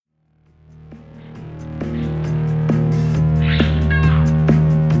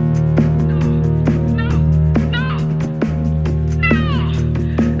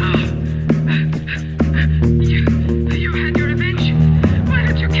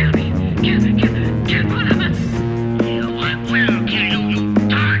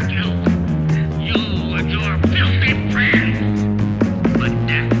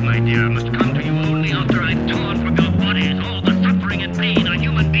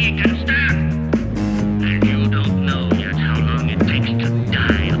can stand. And you don't know yet how long it takes to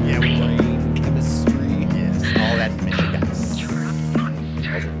die of pain. Chemistry. Yes, all that Michigas. You're a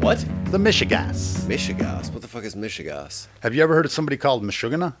monster. What? The Michigas. Michigas. What the fuck is Michigas? Have you ever heard of somebody called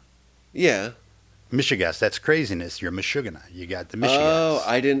Michugana? Yeah. Michigas, that's craziness. You're Michugana. You got the Michigas. Oh,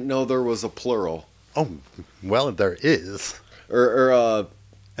 I didn't know there was a plural. Oh, well, there is. And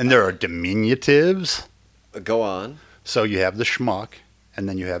there are diminutives. Go on. So you have the schmuck, and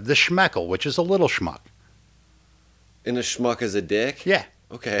then you have the schmeckle, which is a little schmuck. And a schmuck is a dick? Yeah.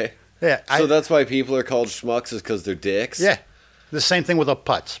 Okay. Yeah. So that's why people are called schmucks is because they're dicks? Yeah. The same thing with a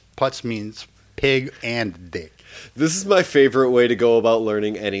putz. Putz means pig and dick. This is my favorite way to go about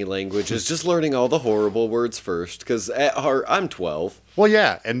learning any language, is just learning all the horrible words first, because at heart, I'm 12. Well,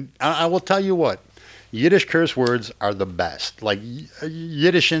 yeah, and I will tell you what. Yiddish curse words are the best. Like,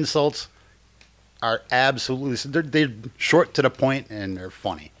 Yiddish insults are absolutely... They're short to the point, and they're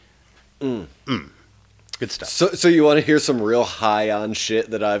funny. Good stuff. So you want to hear some real high-on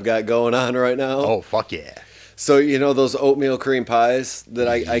shit that I've got going on right now? Oh, fuck yeah. So, you know those oatmeal cream pies that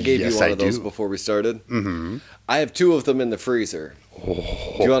I gave Yes, you one I of those do. before we started? Mm-hmm. I have 2 of them in the freezer. Oh.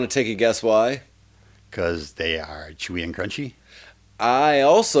 Do you want to take a guess why? Because they are chewy and crunchy. I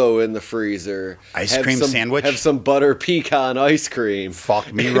also, in the freezer, Ice cream sandwich? have some butter pecan ice cream.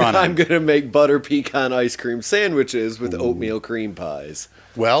 Fuck me And running. I'm going to make butter pecan ice cream sandwiches with oatmeal cream pies.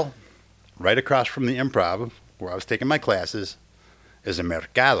 Well, right across from the Improv, where I was taking my classes, is a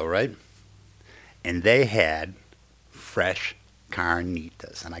Mercado, right? And they had fresh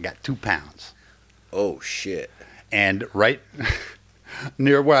carnitas, and I got 2 pounds. Oh, shit. And right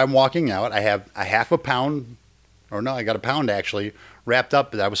near where I'm walking out, I have a half a pound, or no, I got a pound actually, wrapped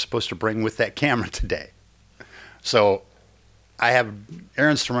up that I was supposed to bring with that camera today. So I have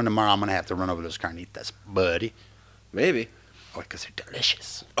errands to run tomorrow. I'm going to have to run over those carnitas, buddy. Maybe. Oh, because they're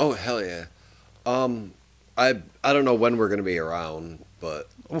delicious. Oh, hell yeah. I don't know when we're going to be around, but...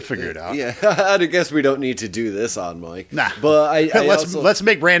 We'll figure it out. Yeah, I guess we don't need to do this on mic. Nah. But let's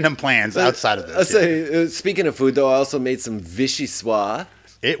make random plans outside of this. I say, speaking of food, though, I also made some vichyssoise.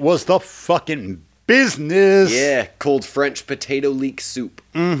 It was the fucking business. Yeah, cold French potato leek soup.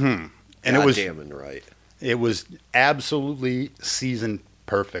 Mm-hmm. And God damn right. It was absolutely seasoned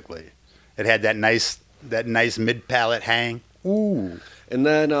perfectly. It had that nice mid-palate hang. Ooh. And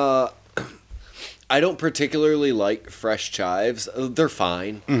then I don't particularly like fresh chives. They're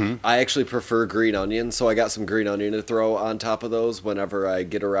fine. Mm-hmm. I actually prefer green onion, so I got some green onion to throw on top of those whenever I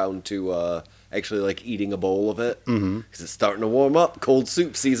get around to actually like eating a bowl of it. Because it's starting to warm up. Cold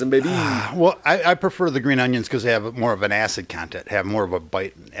soup season, baby. Well, I prefer the green onions because they have more of an acid content, have more of a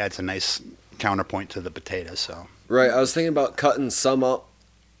bite, and adds a nice counterpoint to the potatoes. So Right, I was thinking about cutting some up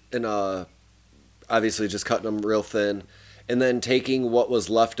and obviously just cutting them real thin. And then taking what was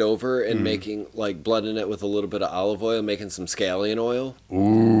left over and making, like, blending it with a little bit of olive oil, making some scallion oil.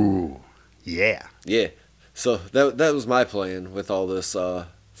 Ooh, yeah. Yeah. So that was my plan with all this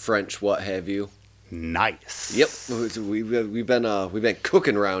French what have you. Nice. Yep. We've been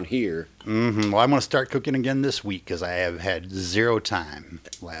cooking around here. Mm-hmm. Well, I'm going to start cooking again this week because I have had 0 time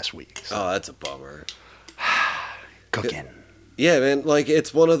last week. So. Oh, that's a bummer. Cooking. Yeah, man, like,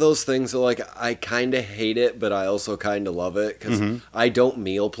 it's one of those things that, like, I kind of hate it, but I also kind of love it, because I don't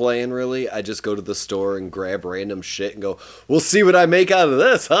meal plan, really. I just go to the store and grab random shit and go, we'll see what I make out of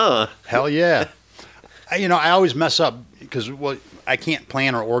this, huh? Hell yeah. I always mess up, because I can't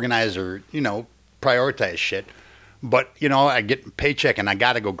plan or organize or, prioritize shit. But, I get a paycheck and I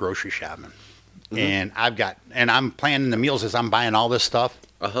got to go grocery shopping. And I'm planning the meals as I'm buying all this stuff.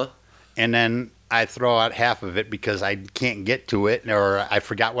 Uh-huh. And then I throw out half of it because I can't get to it, or I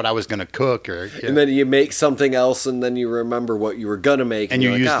forgot what I was going to cook, and then you make something else, and then you remember what you were gonna make, and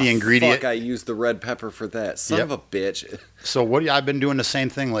you use the ingredient. Fuck, I used the red pepper for that. Son of a bitch. So I've been doing the same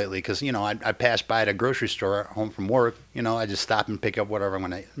thing lately because I pass by at a grocery store home from work. I just stop and pick up whatever I'm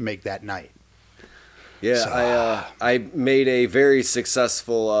going to make that night. Yeah, so, I made a very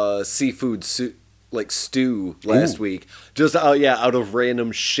successful seafood soup. Like stew last week, just out of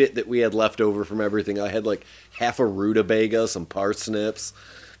random shit that we had left over from everything. I had like half a rutabaga, some parsnips,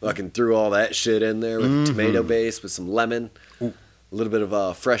 fucking threw all that shit in there with tomato base with some lemon, a little bit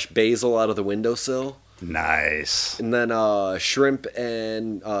of fresh basil out of the windowsill. Nice. And then shrimp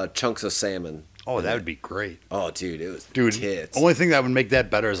and chunks of salmon. Oh, that would be great. Oh, dude, it was tits. Only thing that would make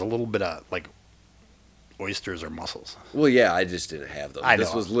that better is a little bit of like oysters or mussels. Well, yeah, I just didn't have them.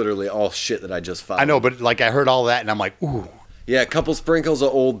 This was literally all shit that I just found. I know, but like I heard all that and I'm like, ooh. Yeah, a couple sprinkles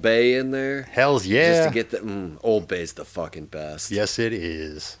of Old Bay in there. Hells yeah. Just to get the Old Bay's the fucking best. Yes, it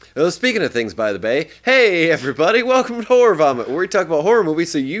is. Well, speaking of things by the Bay, hey everybody, welcome to Horror Vomit, where we talk about horror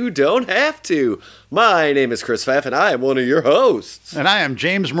movies so you don't have to. My name is Chris Pfaff, and I am one of your hosts. And I am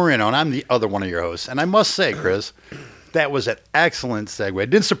James Marino, and I'm the other one of your hosts. And I must say, Chris, that was an excellent segue. It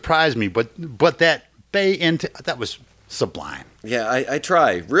didn't surprise me, but that Bay into that was sublime. Yeah, I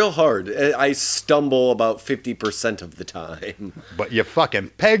try real hard. I stumble about 50% of the time. But you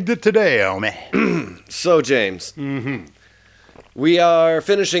fucking pegged it today, homie. So, James, we are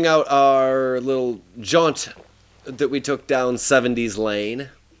finishing out our little jaunt that we took down 70s Lane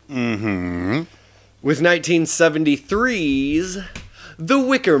with 1973's The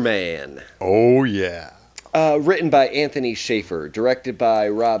Wicker Man. Oh, yeah. Written by Anthony Schaefer, directed by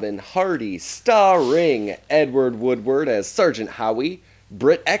Robin Hardy, starring Edward Woodward as Sergeant Howie,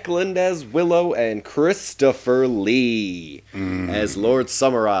 Britt Eklund as Willow, and Christopher Lee as Lord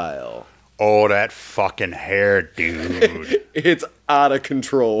Summerisle. Oh, that fucking hair, dude. It's out of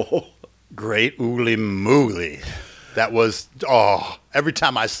control. Great ooly moogly. That was, every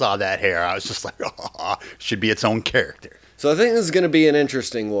time I saw that hair, I was just like, should be its own character. So I think this is going to be an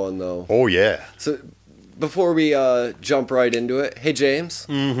interesting one, though. Oh, yeah. So before we jump right into it, hey, James.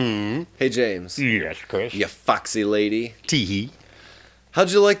 Hey, James. Yes, Chris. You foxy lady. Tee-hee. How'd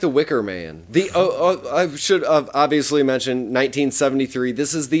you like The Wicker Man? I should have obviously mentioned 1973.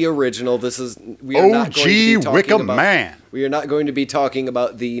 This is the original. We are not going to be talking Wicker about, Man. We are not going to be talking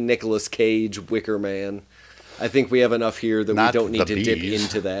about the Nicolas Cage Wicker Man. I think we have enough here that Not we don't need the to dip bees.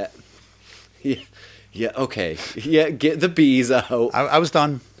 into that. Yeah, okay. Yeah, get the bees out. I was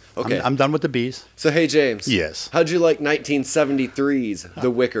done. Okay. I'm done with the bees. So, hey, James. Yes. How'd you like 1973's The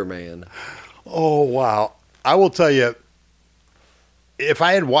Wicker Man? Oh, wow. I will tell you, if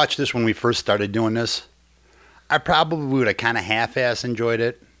I had watched this when we first started doing this, I probably would have kind of half-ass enjoyed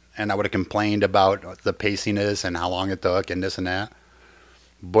it, and I would have complained about the paciness and how long it took and this and that.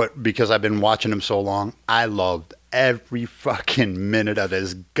 But because I've been watching them so long, I loved every fucking minute of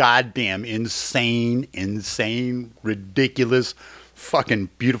this goddamn insane, ridiculous, fucking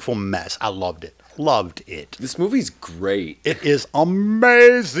beautiful mess. I loved it. Loved it. This movie's great. It is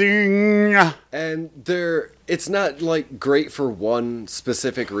amazing. And it's not like great for one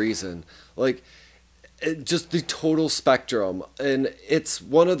specific reason. Like, just the total spectrum. And it's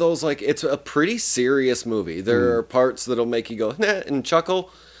one of those, like, it's a pretty serious movie. There are parts that'll make you go, nah, and chuckle,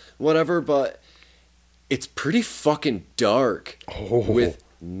 whatever, but it's pretty fucking dark with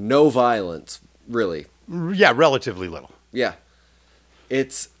no violence, really. Yeah, relatively little. Yeah.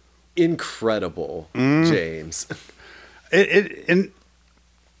 It's incredible, James.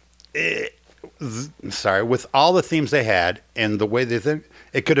 Sorry, with all the themes they had and the way they think,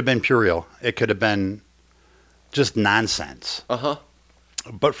 it could have been puerile. It could have been just nonsense.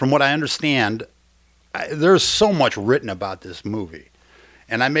 But from what I understand, there's so much written about this movie.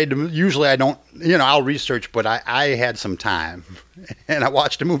 And usually I don't, I'll research, but I had some time. And I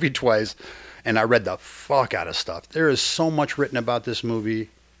watched the movie twice, and I read the fuck out of stuff. There is so much written about this movie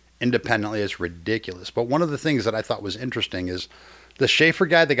independently. It's ridiculous. But one of the things that I thought was interesting is the Schaefer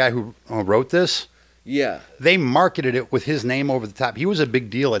guy, the guy who wrote this, Yeah. they marketed it with his name over the top. He was a big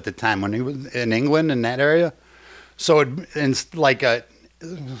deal at the time when he was in England in that area. So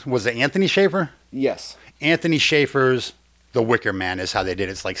was it Anthony Schaefer? Yes. Anthony Schaefer's The Wicker Man is how they did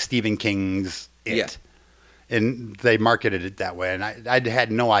it. It's like Stephen King's It. Yeah. And they marketed it that way, and I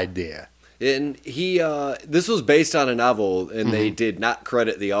had no idea. And this was based on a novel, and they did not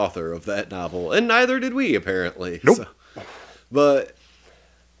credit the author of that novel, and neither did we, apparently. Nope. So, but,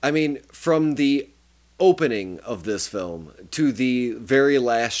 I mean, from the opening of this film to the very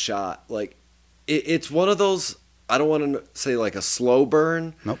last shot, like, it's one of those, I don't want to say like a slow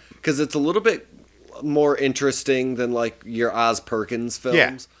burn, Nope. because it's a little bit more interesting than like your Oz Perkins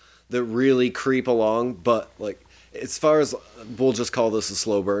films that really creep along, but like, as far as, we'll just call this a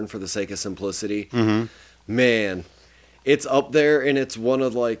slow burn for the sake of simplicity. Man, it's up there, and it's one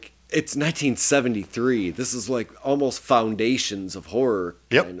of like, it's 1973. This is like almost foundations of horror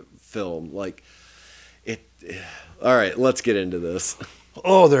kind of film. Like, all right, let's get into this.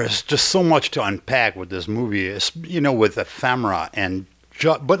 Oh, there's just so much to unpack with this movie, with ephemera and.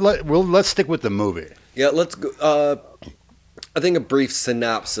 But let's stick with the movie. Yeah, let's go. I think a brief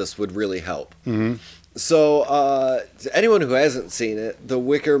synopsis would really help. So, anyone who hasn't seen it, The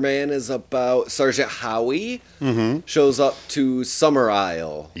Wicker Man is about Sergeant Howie shows up to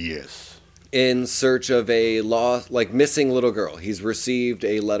Summerisle. Yes. In search of a missing little girl. He's received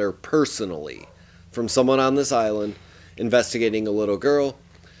a letter personally from someone on this island investigating a little girl.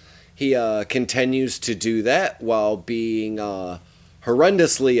 He continues to do that while being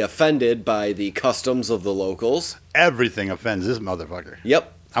horrendously offended by the customs of the locals. Everything offends this motherfucker.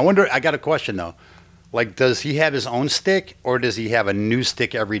 Yep. I wonder, I got a question though. Like, does he have his own stick, or does he have a new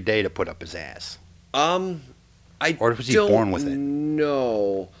stick every day to put up his ass? I Or was he don't born with it?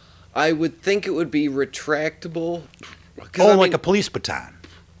 No. I would think it would be retractable. Oh, like a police baton.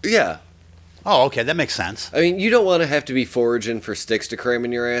 Yeah. Oh, okay, that makes sense. I mean, you don't want to have to be foraging for sticks to cram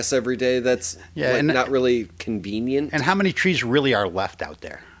in your ass every day. That's not really convenient. And how many trees really are left out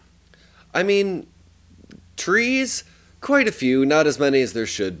there? I mean, trees, quite a few, not as many as there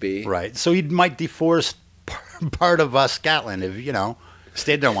should be. Right. So he might deforest part of Scotland if,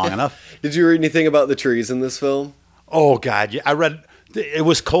 stayed there long enough. Did you read anything about the trees in this film? Oh, God. I read it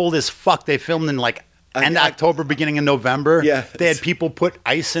was cold as fuck. They filmed in end of October, beginning of November. Yeah. They had people put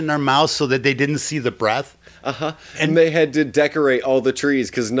ice in their mouths so that they didn't see the breath. Uh-huh. And they had to decorate all the trees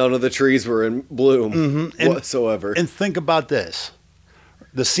because none of the trees were in bloom whatsoever. And think about this.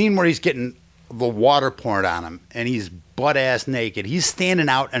 The scene where he's getting the water poured on him and he's butt-ass naked. He's standing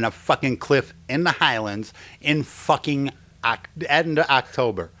out in a fucking cliff in the Highlands in fucking end of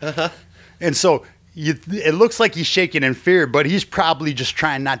October. Uh-huh. And so it looks like he's shaking in fear, but he's probably just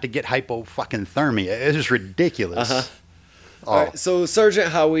trying not to get hypo-fucking-thermia. It's just ridiculous. Uh-huh. Oh. All right, so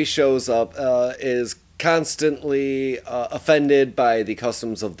Sergeant Howie shows up, is constantly offended by the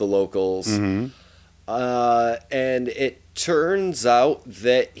customs of the locals. Mm-hmm. And it turns out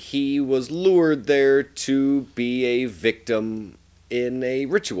that he was lured there to be a victim in a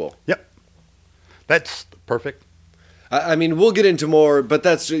ritual. Yep. That's perfect. I mean, we'll get into more, but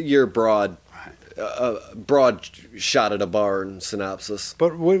that's your broad shot at a barn synopsis.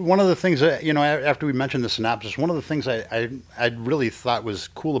 But one of the things that, after we mentioned the synopsis, one of the things I really thought was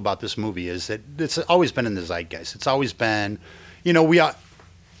cool about this movie is that it's always been in the zeitgeist. It's always been, I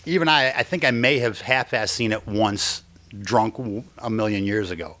think I may have half-assed seen it once drunk a million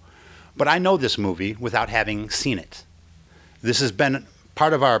years ago. But I know this movie without having seen it. This has been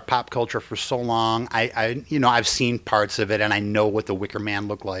part of our pop culture for so long. I've seen parts of it, and I know what the Wicker Man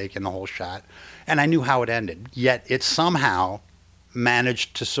looked like and the whole shot. And I knew how it ended. Yet it somehow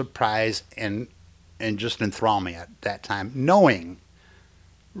managed to surprise and just enthrall me at that time, knowing,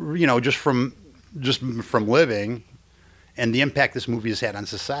 just from living and the impact this movie has had on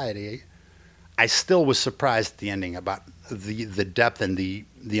society. I still was surprised at the ending about the depth and the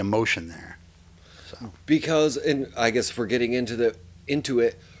emotion there. So. Because, and I guess if we're getting into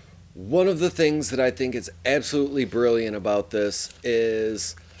it, one of the things that I think is absolutely brilliant about this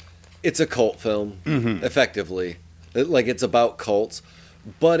is it's a cult film, effectively. It's about cults,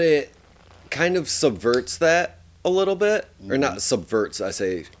 but it kind of subverts that a little bit. Or not subverts, I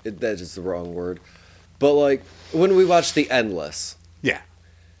say, that is the wrong word. But when we watch The Endless, yeah,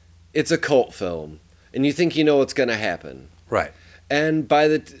 it's a cult film, and you think you know what's going to happen. Right. And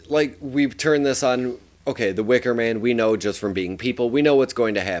by we turn this on, okay, the Wicker Man, we know just from being people, we know what's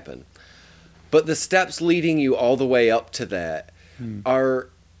going to happen. But the steps leading you all the way up to that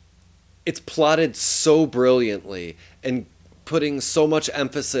it's plotted so brilliantly and putting so much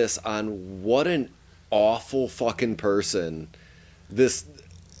emphasis on what an awful fucking person this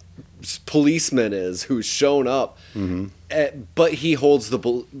policeman is who's shown up. Mm-hmm. But he holds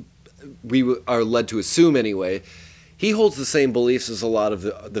we are led to assume anyway, he holds the same beliefs as a lot of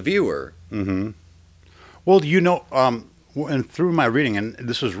the viewer. Mm-hmm. Well, and through my reading, and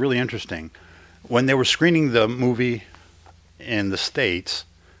this was really interesting, when they were screening the movie in the States,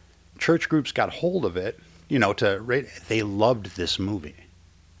 church groups got hold of it, to rate. They loved this movie.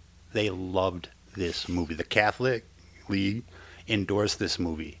 They loved this movie. The Catholic League endorsed this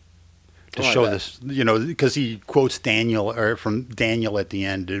movie to show this, because he quotes from Daniel at the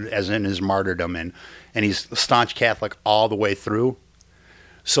end, as in his martyrdom, and he's a staunch Catholic all the way through.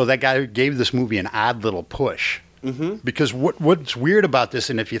 So that guy gave this movie an odd little push. Mm-hmm. Because what's weird about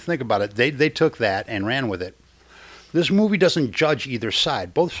this, and if you think about it, they took that and ran with it. This movie doesn't judge either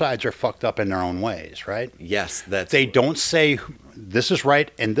side. Both sides are fucked up in their own ways, right? Yes, they don't say this is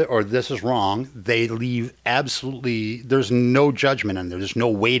right or this is wrong. They leave absolutely. There's no judgment in there. There's no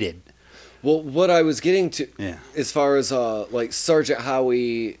weighted. Well, what I was getting to, as far as Sergeant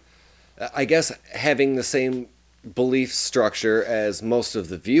Howie, I guess having the same belief structure as most of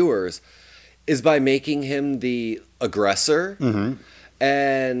the viewers, is by making him the aggressor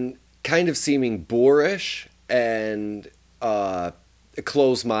and kind of seeming boorish and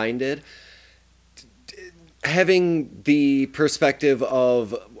close-minded, having the perspective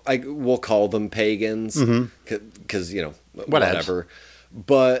of, we'll call them pagans, because, whatever.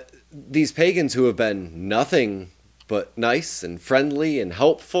 But these pagans who have been nothing but nice and friendly and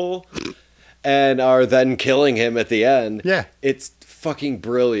helpful, and are then killing him at the end. Yeah. It's fucking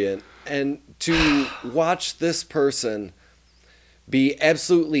brilliant. And to watch this person be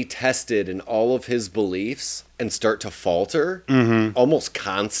absolutely tested in all of his beliefs and start to falter almost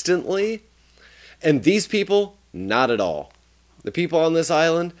constantly. And these people, not at all. The people on this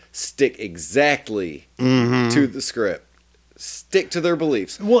island stick exactly to the script. Stick to their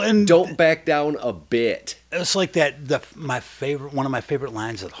beliefs. Well, and don't back down a bit. It's like that. One of my favorite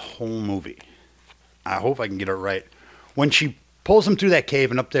lines of the whole movie. I hope I can get it right. When she pulls him through that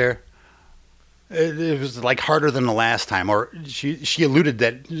cave and up there, it was like harder than the last time, or she alluded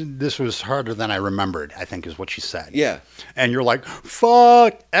that this was harder than I remembered, I think is what she said. Yeah. And you're like,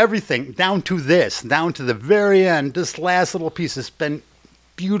 fuck everything, down to the very end. This last little piece has been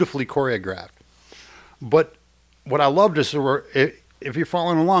beautifully choreographed. But what I loved is if you're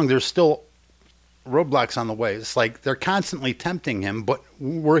following along, there's still roadblocks on the way. It's like they're constantly tempting him, but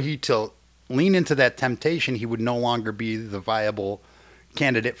were he to lean into that temptation, he would no longer be the viable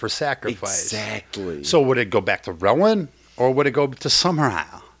candidate for sacrifice. Exactly. So would it go back to Rowan, or would it go to Summer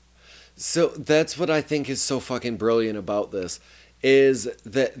Isle? So that's what I think is so fucking brilliant about this, is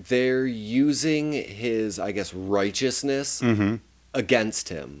that they're using his, I guess, righteousness against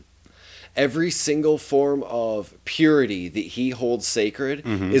him. Every single form of purity that he holds sacred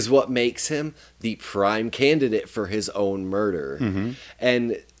is what makes him the prime candidate for his own murder.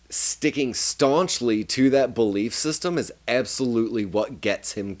 And sticking staunchly to that belief system is absolutely what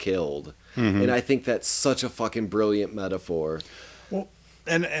gets him killed. And I think that's such a fucking brilliant metaphor. Well,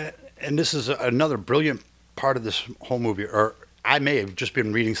 and this is another brilliant part of this whole movie, or I may have just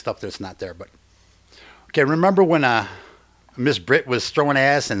been reading stuff that's not there, but okay, remember when Miss Britt was throwing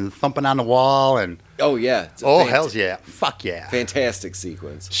ass and thumping on the wall and Oh yeah. Hells yeah. Fuck yeah. Fantastic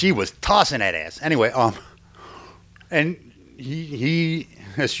sequence. She was tossing that ass. Anyway, and he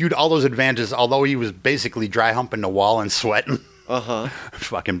eschewed all those advantages, although he was basically dry humping the wall and sweating.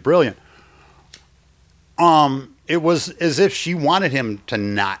 Fucking brilliant. It was as if she wanted him to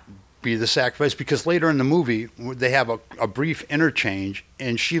not be the sacrifice, because later in the movie they have a brief interchange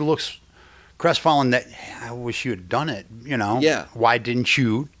and she looks crestfallen that I wish you had done it, Yeah. Why didn't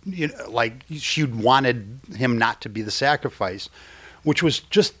you, like she wanted him not to be the sacrifice, which was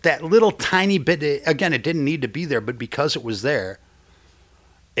just that little tiny bit. Again, it didn't need to be there, but because it was there,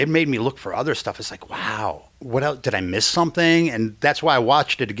 it made me look for other stuff. It's like, wow, what else? Did I miss something? And that's why I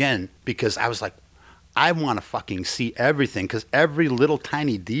watched it again, because I was like, I want to fucking see everything, because every little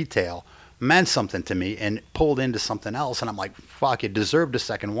tiny detail meant something to me and pulled into something else. And I'm like, fuck, it deserved a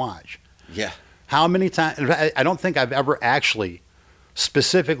second watch. Yeah. How many times? I don't think I've ever actually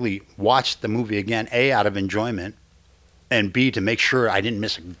specifically watched the movie again, A, out of enjoyment, and B, to make sure I didn't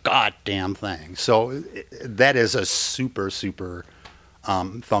miss a goddamn thing. So that is a super, super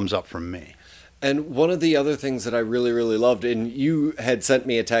thumbs up from me. And one of the other things that I really, really loved, and you had sent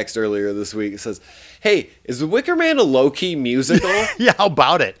me a text earlier this week, it says, hey, is the Wicker Man a low-key musical? Yeah, how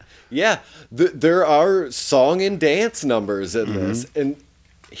about it? Yeah, there are song and dance numbers in this. And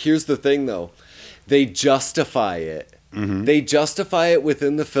here's the thing, though. They justify it. They justify it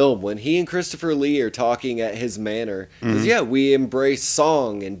within the film. When he and Christopher Lee are talking at his manor, he says, yeah, we embrace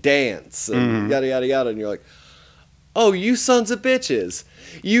song and dance and yada, yada, yada. And you're like, oh, you sons of bitches.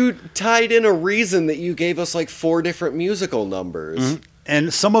 You tied in a reason that you gave us like 4 different musical numbers.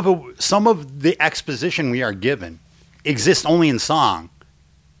 And some of the exposition we are given exists only in song.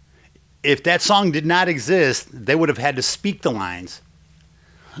 If that song did not exist, they would have had to speak the lines.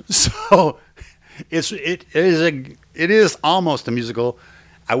 So it is almost a musical.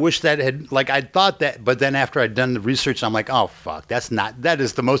 I wish that had, like, I thought that, but then after I'd done the research, I'm like, oh fuck, that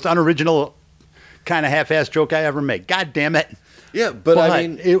is the most unoriginal kind of half-ass joke I ever made. God damn it. Yeah, but I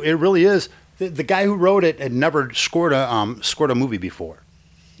mean, it really is. The guy who wrote it had never scored a movie before.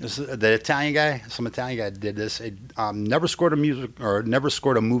 The Italian guy, some Italian guy did this. Never scored a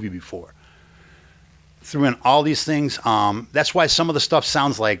movie before. Threw in all these things. That's why some of the stuff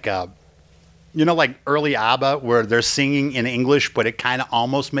sounds like, like early ABBA, where they're singing in English, but it kind of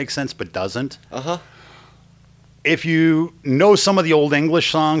almost makes sense, but doesn't. If you know some of the old English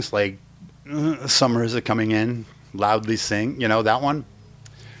songs, like "Summer Is Coming In," loudly sing, that one.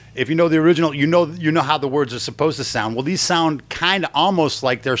 If you know the original, you know how the words are supposed to sound. Well, these sound kind of almost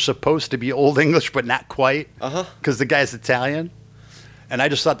like they're supposed to be Old English, but not quite, because the guy's Italian. And I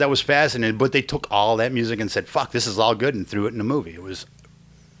just thought that was fascinating. But they took all that music and said, fuck, this is all good, and threw it in the movie. It was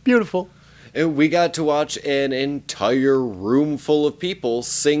beautiful. And we got to watch an entire room full of people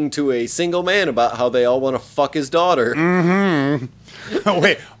sing to a single man about how they all want to fuck his daughter. Wait.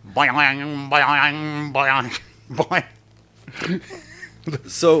 Boing, boing, boing. Boy,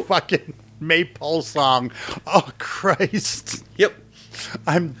 So, fucking Maypole song. Oh, Christ. yep.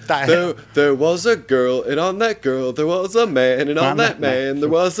 I'm dying. There was a girl, and on that girl there was a man, and on that man there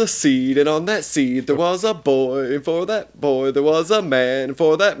was a seed, and on that seed there was a boy, and for that boy there was a man, and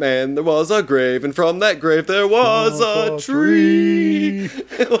for that man there was a grave, and from that grave there was a tree.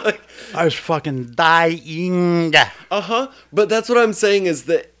 Like, I was fucking dying. but that's what I'm saying is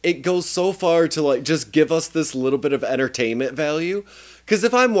that it goes so far to like just give us this little bit of entertainment value. Because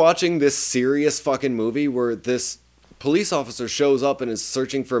if I'm watching this serious fucking movie where this police officer shows up and is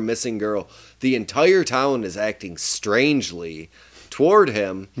searching for a missing girl, the entire town is acting strangely toward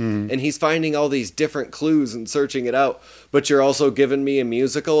him, and he's finding all these different clues and searching it out. But you're also giving me a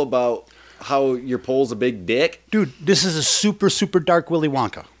musical about how your pole's a big dick? Dude, this is a super, super dark Willy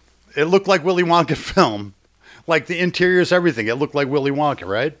Wonka. It looked like Willy Wonka film. Like the interiors, everything. It looked like Willy Wonka,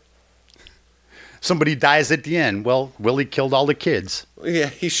 right? Somebody dies at the end. Well, Willy killed all the kids. Yeah,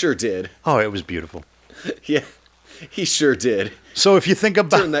 he sure did. Oh, it was beautiful. Yeah, he sure did. So if you think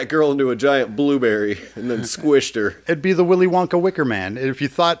about Turned that girl into a giant blueberry and then squished her. it'd be the Willy Wonka Wicker Man. If you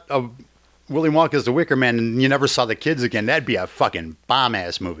thought of Willy Wonka as the Wicker Man and you never saw the kids again, that'd be a fucking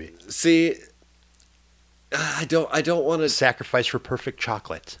bomb-ass movie. See, I don't want to... Sacrifice for perfect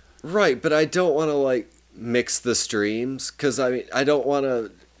chocolate. Right, but I don't want to, like, mix the streams, because, I mean, I don't want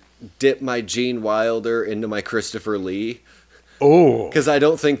to dip my Gene Wilder into my Christopher Lee, Oh. because I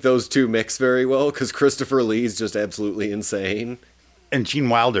don't think those two mix very well, because Christopher Lee's just absolutely insane. And Gene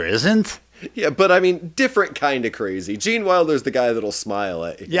Wilder isn't? Yeah, but, I mean, different kind of crazy. Gene Wilder's the guy that'll smile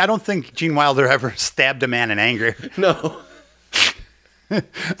at you. Yeah, I don't think Gene Wilder ever stabbed a man in anger. No.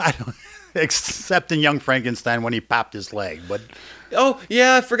 I don't, except in Young Frankenstein when he popped his leg. But Oh,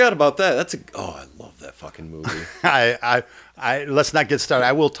 yeah, I forgot about that. I love that fucking movie. I let's not get started.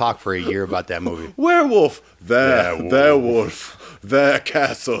 I will talk for a year about that movie. Werewolf, Yeah, their wolf, their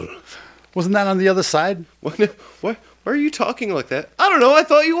castle. Wasn't that on the other side? Why are you talking like that? I don't know. I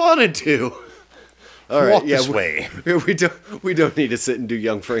thought you wanted to. All right, Walk this way. We don't need to sit and do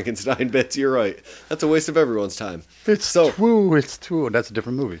Young Frankenstein bits. You're right. That's a waste of everyone's time. It's true. It's true. That's a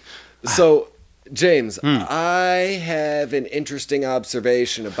different movie. So, James, I have an interesting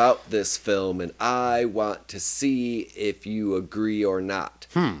observation about this film, and I want to see if you agree or not.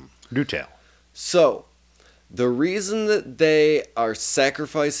 Do tell. So, the reason that they are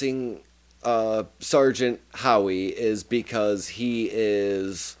sacrificing Sergeant Howie is because he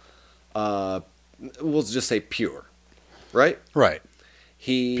is, we'll just say pure, right? Right.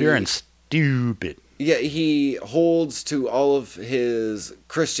 He Pure and stupid. Yeah, he holds to all of his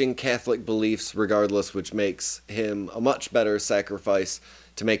Christian Catholic beliefs regardless, which makes him a much better sacrifice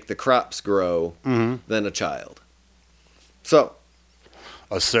to make the crops grow than a child. So,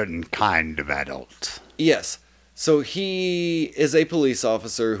 A certain kind of adult. yes. So he is a police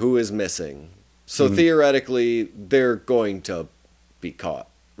officer who is missing. So theoretically, they're going to be caught,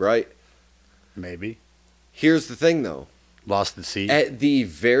 right? Maybe. Here's the thing, though. Lost at sea. At the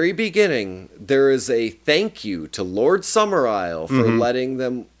very beginning, there is a thank you to Lord Summerisle for letting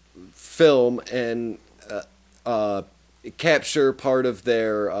them film and capture part of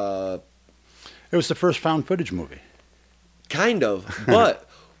their... It was the first found footage movie. kind of. But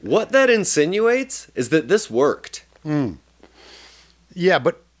what that insinuates is that this worked. Yeah,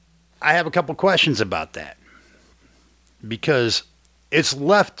 but I have a couple questions about that. Because it's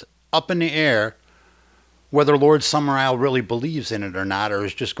left up in the air whether Lord Summerisle really believes in it or not, or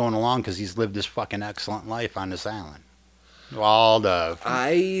is just going along because he's lived this fucking excellent life on this island.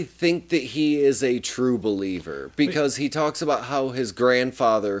 I think that he is a true believer because he talks about how his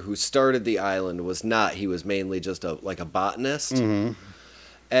grandfather who started the island was not. He was mainly just a botanist.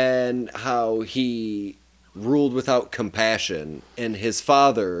 And how he ruled without compassion. And his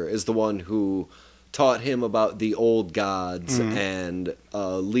father is the one who taught him about the old gods and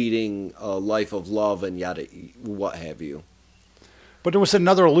leading a life of love and yada, what have you. But there was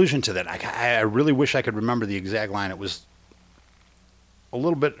another allusion to that. I really wish I could remember the exact line. It was a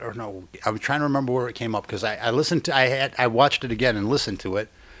little bit, or no, I'm trying to remember where it came up because I listened to, I watched it again and listened to it,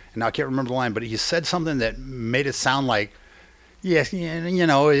 and now I can't remember the line. But he said something that made it sound like, yes, you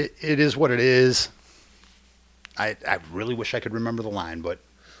know, it is what it is. I really wish I could remember the line, but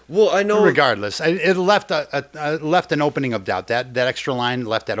Well, I know. regardless, it left left an opening of doubt. That extra line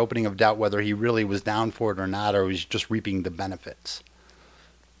left that opening of doubt whether he really was down for it or not, or was just reaping the benefits.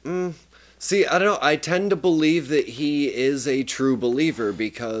 See, I don't know. I tend to believe that he is a true believer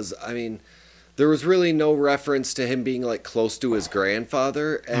because, I mean, there was really no reference to him being, like, close to his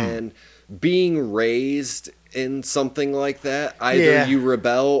grandfather. And being raised in something like that, either Yeah. you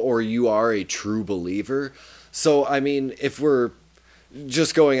rebel or you are a true believer. So, I mean, if we're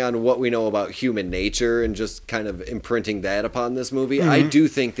just going on what we know about human nature and just kind of imprinting that upon this movie, I do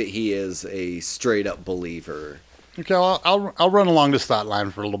think that he is a straight up believer. Okay, well, I'll run along this thought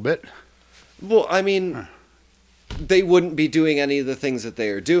line for a little bit. Well, I mean, they wouldn't be doing any of the things that they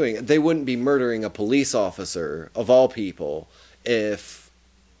are doing. They wouldn't be murdering a police officer, of all people,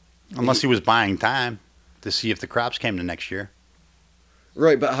 Unless he was buying time to see if the crops came the next year.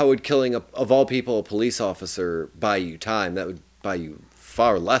 Right, but how would killing, of all people, a police officer buy you time? That would buy you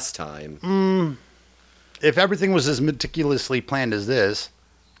far less time. If everything was as meticulously planned as this,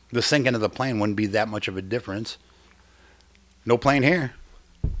 the sinking of the plane wouldn't be that much of a difference. No plane here.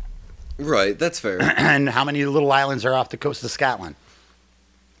 Right, that's fair. And how many little islands are off the coast of Scotland?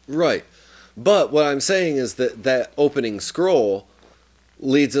 Right. But what I'm saying is that that opening scroll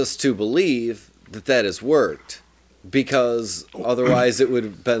leads us to believe that that has worked. Because otherwise it would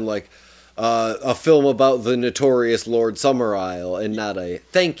have been like a film about the notorious Lord Summerisle and not a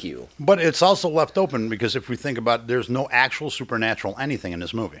thank you. But it's also left open because if we think about it, there's no actual supernatural anything in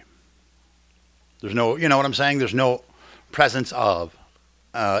this movie. There's no, you know what I'm saying? There's no presence of,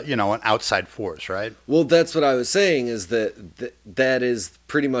 an outside force, right? Well, that's what I was saying is that is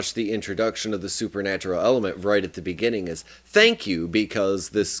pretty much the introduction of the supernatural element right at the beginning is thank you because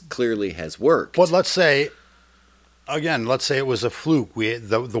this clearly has worked. But let's say it was a fluke.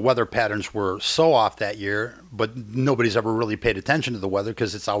 The weather patterns were so off that year, but nobody's ever really paid attention to the weather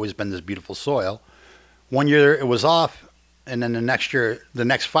because it's always been this beautiful soil. One year it was off, and then the next year, the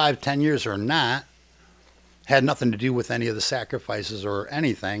next 5-10 years or not, had nothing to do with any of the sacrifices or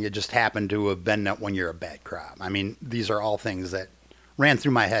anything. It just happened to have been that one year a bad crop. I mean, these are all things that ran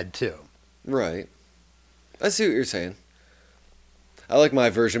through my head too. Right. I see what you're saying. I like my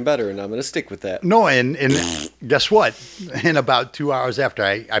version better, and I'm going to stick with that. No, and guess what? In about 2 hours after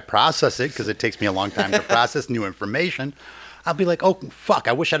I process it, because it takes me a long time to process new information, I'll be like, oh, fuck,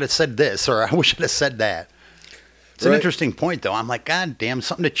 I wish I'd have said this, or I wish I'd have said that. It's an interesting point, though. I'm like, God damn,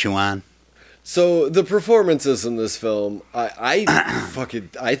 something to chew on. So the performances in this film, I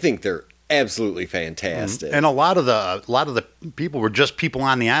think they're absolutely fantastic. And a lot of the people were just people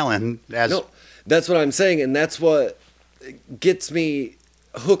on the island. No, that's what I'm saying, and that's what gets me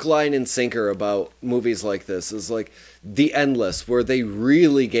hook, line, and sinker about movies like this is like The Endless, where they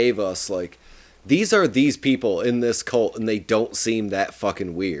really gave us like these are these people in this cult and they don't seem that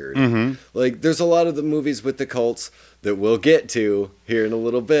fucking weird. Like there's a lot of the movies with the cults that we'll get to here in a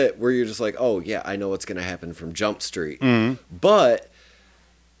little bit where you're just like, oh yeah, I know what's going to happen from Jump Street. But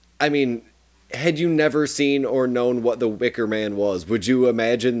I mean, had you never seen or known what the Wicker Man was, would you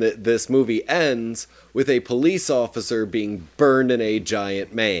imagine that this movie ends with a police officer being burned in a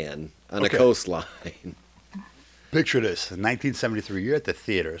giant man on a coastline? Picture this. In 1973, you're at the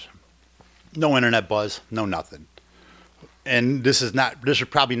theaters. No internet buzz, no nothing. And this is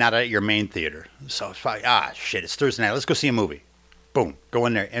probably not at your main theater. So it's probably, shit, it's Thursday night. Let's go see a movie. Boom. Go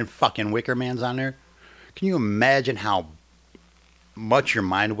in there and fucking Wicker Man's on there. Can you imagine how much your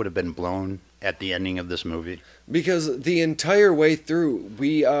mind would have been blown at the ending of this movie? Because the entire way through,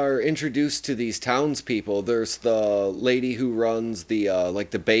 we are introduced to these townspeople. There's the lady who runs the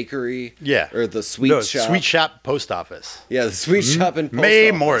the bakery, or the sweet shop. Sweet shop post office. Yeah, the sweet shop and post Mae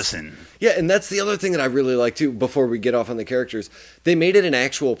office. Morrison. Yeah, and that's the other thing that I really like too. Before we get off on the characters, they made it an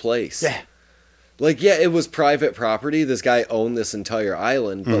actual place. Yeah. Like, yeah, it was private property. This guy owned this entire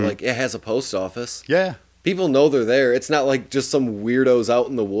island, but like it has a post office. Yeah. People know they're there. It's not like just some weirdos out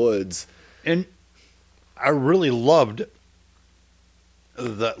in the woods. And I really loved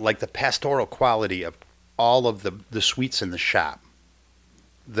the pastoral quality of all of the sweets in the shop.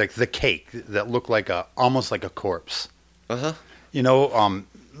 The cake that looked like almost like a corpse. You know,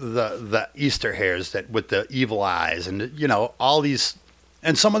 the Easter hares that with the evil eyes, and all these,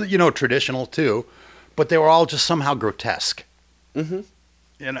 and some of the traditional too, but they were all just somehow grotesque. And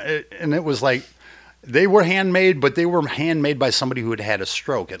it was like they were handmade, but they were handmade by somebody who had had a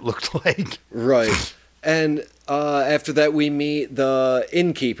stroke. It looked like right. And after that, we meet the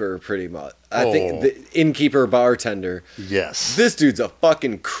innkeeper, pretty much. I think the innkeeper bartender. Yes. This dude's a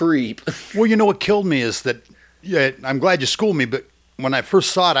fucking creep. Well, what killed me is that, I'm glad you schooled me, but when I first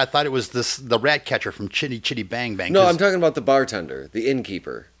saw it, I thought it was the rat catcher from Chitty Chitty Bang Bang. No, I'm talking about the bartender, the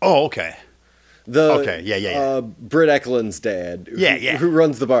innkeeper. Oh, okay. Yeah. Britt Eklund's dad. Yeah. Who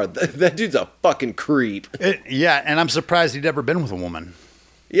runs the bar. That dude's a fucking creep. And I'm surprised he'd ever been with a woman.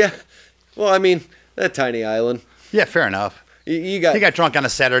 Yeah. Well, I mean, that tiny island. Yeah, fair enough. You got He got drunk on a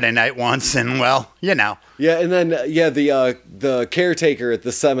Saturday night once, and well, you know. yeah, and then the caretaker at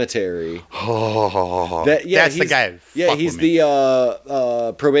the cemetery. Oh, That's the the guy. Yeah, Fuck he's with me.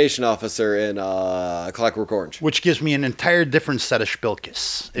 the probation officer in Clockwork Orange. Which gives me an entire different set of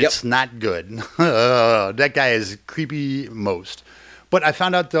spilkis. Yep. It's not good. That guy is creepy most. But I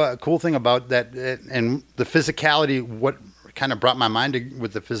found out the cool thing about that, and the physicality, what kind of brought my mind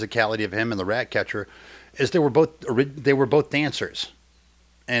with the physicality of him and the rat catcher, is they were both dancers.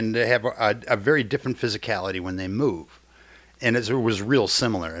 And they have a very different physicality when they move. And it was real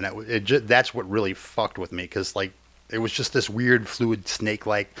similar. And that's what really fucked with me, because like, it was just this weird, fluid,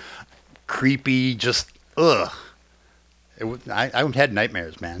 snake-like, creepy, just, ugh. I had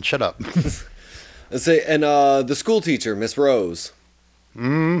nightmares, man. Shut up. Let's say, and the school teacher, Miss Rose.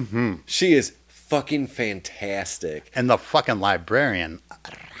 Mm-hmm. She is fucking fantastic. And the fucking librarian.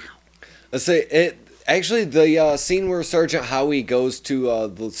 Let's say it. Actually, the scene where Sergeant Howie goes to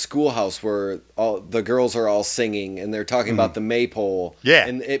the schoolhouse where all the girls are all singing and they're talking about the maypole, Yeah.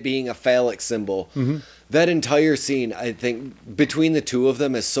 and it being a phallic symbol. Mm-hmm. That entire scene, I think, between the two of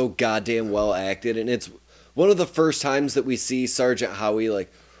them is so goddamn well acted, and it's one of the first times that we see Sergeant Howie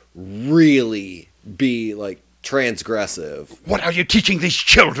like really be like transgressive. What are you teaching these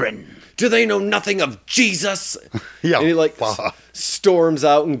children? Do they know nothing of Jesus? Yeah, and he like fuck. storms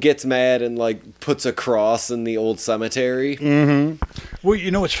out and gets mad and like puts a cross in the old cemetery. Mm-hmm. Well,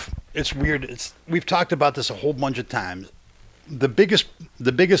 you know, it's weird. We've talked about this a whole bunch of times. The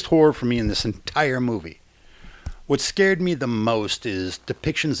biggest horror for me in this entire movie, what scared me the most is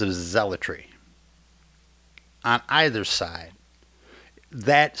depictions of zealotry on either side.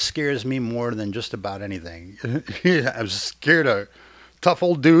 That scares me more than just about anything. I was scared of tough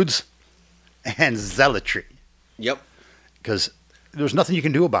old dudes and zealotry. Yep. Because there's nothing you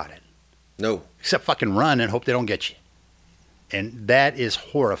can do about it. No. Except fucking run and hope they don't get you. And that is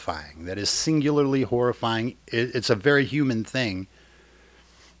horrifying. That is singularly horrifying. It's a very human thing.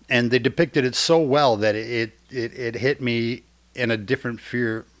 And they depicted it so well that it hit me in a different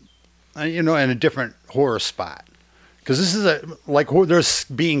fear, in a different horror spot. Because this is there's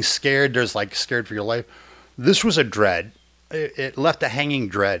being scared, there's like scared for your life. This was a dread. It left a hanging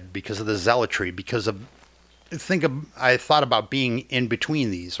dread because of the zealotry, because of, I thought about being in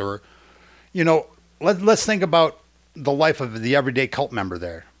between these, or, let's think about the life of the everyday cult member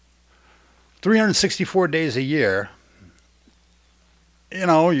there. 364 days a year,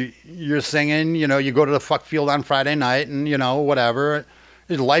 you're singing, you go to the fuck field on Friday night and, whatever.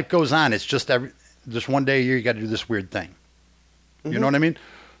 Life goes on. It's just just one day a year you got to do this weird thing. Mm-hmm. You know what I mean?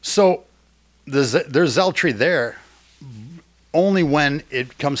 So there's zealotry there only when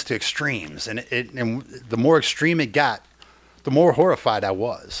it comes to extremes. And the more extreme it got, the more horrified I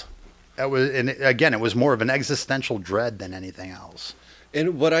was. It was more of an existential dread than anything else.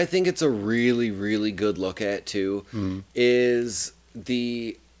 And what I think it's a really, really good look at, too, is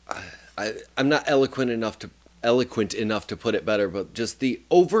I'm not eloquent enough to put it better, but just the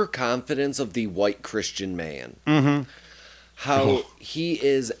overconfidence of the white Christian man. Mm-hmm. How he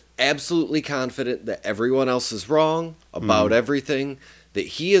is absolutely confident that everyone else is wrong about everything, that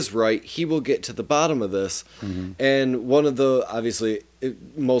he is right, he will get to the bottom of this. Mm-hmm. And one of the, obviously,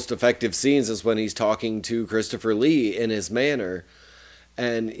 most effective scenes is when he's talking to Christopher Lee in his manor.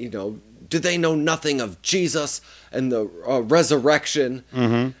 And, do they know nothing of Jesus and the resurrection?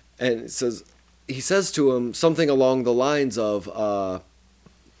 Mm-hmm. And he says to him something along the lines of,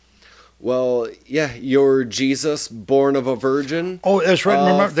 well, yeah, you're Jesus, born of a virgin. Oh, that's right.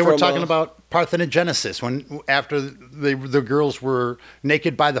 Remember, they were talking about parthenogenesis after the girls were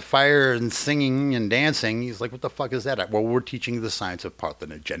naked by the fire and singing and dancing. He's like, what the fuck is that? Well, we're teaching the science of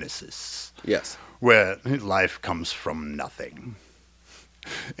parthenogenesis. Yes. Where life comes from nothing.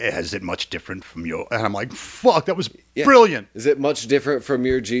 Is it much different from your... And I'm like, fuck, that was brilliant. Is it much different from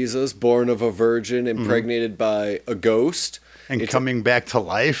your Jesus, born of a virgin, impregnated by a ghost? And coming back to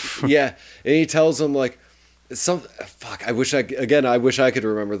life? Yeah. And he tells him, like, I wish I could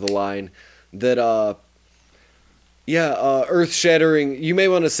remember the line. That, earth-shattering... You may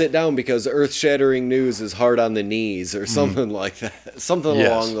want to sit down because earth-shattering news is hard on the knees, or something like that. Something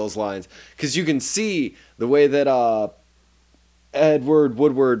along those lines. Because you can see the way that... Edward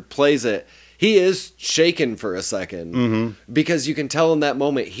Woodward plays it, he is shaken for a second because you can tell in that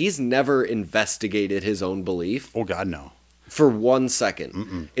moment he's never investigated his own belief. Oh God, no. For 1 second.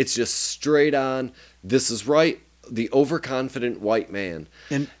 Mm-mm. It's just straight on, this is right, the overconfident white man.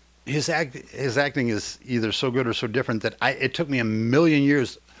 And his acting is either so good or so different that it took me a million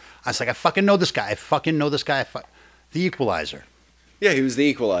years. I was like, I fucking know this guy. The Equalizer. Yeah, he was the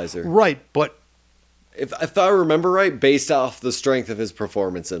Equalizer. Right, but if I remember right, based off the strength of his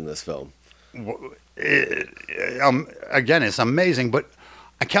performance in this film. Again, it's amazing, but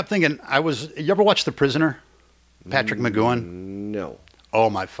I kept thinking, you ever watch The Prisoner? Patrick McGowan? No. Oh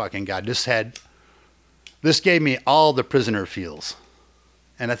my fucking God. This gave me all The Prisoner feels.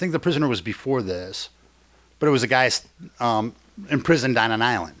 And I think The Prisoner was before this, but it was a guy imprisoned on an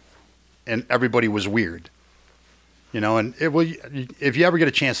island, and everybody was weird. And if you ever get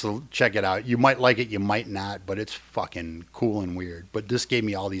a chance to check it out, you might like it, you might not, but it's fucking cool and weird. But this gave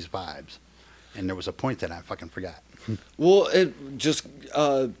me all these vibes. And there was a point that I fucking forgot. Well, it just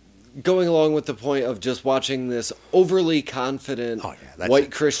going along with the point of just watching this overly confident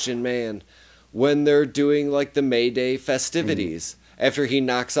white Christian man when they're doing like the May Day festivities after he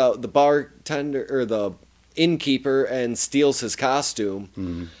knocks out the bartender or the innkeeper and steals his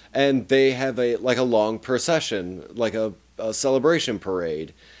costume, and they have a long procession, like a celebration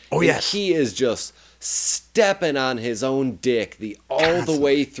parade. Oh, and yes. He is just stepping on his own dick all the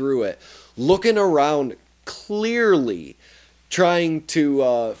way through it, looking around clearly, trying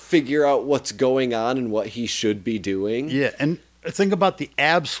to figure out what's going on and what he should be doing. Yeah, and think about the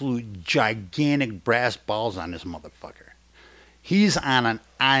absolute gigantic brass balls on this motherfucker. He's on an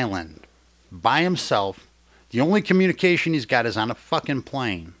island by himself. The only communication he's got is on a fucking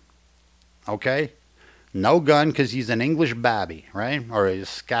plane. Okay? No gun because he's an English babby, right? Or he's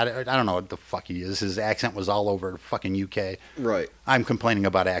Scottish. I don't know what the fuck he is. His accent was all over fucking UK. Right. I'm complaining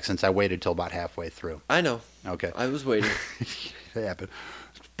about accents. I waited till about halfway through. I know. Okay. I was waiting. It happened.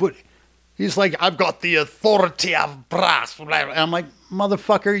 But he's like, I've got the authority of brass. And I'm like,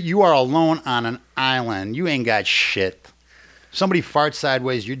 motherfucker, you are alone on an island. You ain't got shit. Somebody farts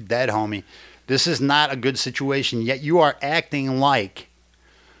sideways, you're dead, homie. This is not a good situation, yet you are acting like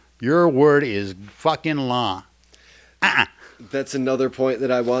your word is fucking law. That's another point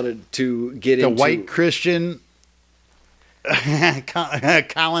that I wanted to get into. The white Christian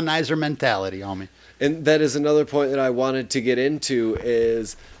colonizer mentality, homie. And that is another point that I wanted to get into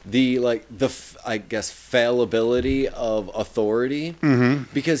is the I guess fallibility of authority,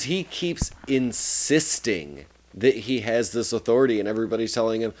 because he keeps insisting that he has this authority, and everybody's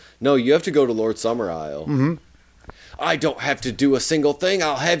telling him, no, you have to go to Lord Summerisle. I don't have to do a single thing.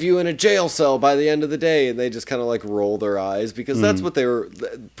 I'll have you in a jail cell by the end of the day. And they just kind of like roll their eyes because that's what they were,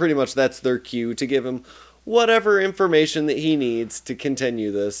 pretty much that's their cue to give him whatever information that he needs to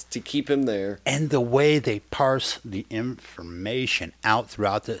continue this, to keep him there. And the way they parse the information out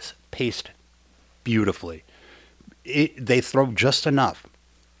throughout this, paced beautifully. They throw just enough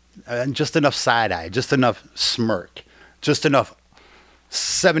side eye, just enough smirk, just enough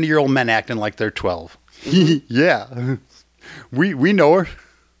 70-year-old men acting like they're 12. Yeah, we know her.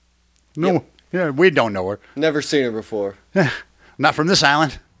 No, yep. Yeah, we don't know her. Never seen her before. Not from this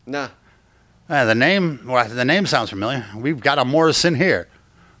island. Nah. The name sounds familiar. We've got a Morrison here,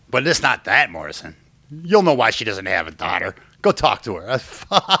 but it's not that Morrison. You'll know why she doesn't have a daughter. Go talk to her. And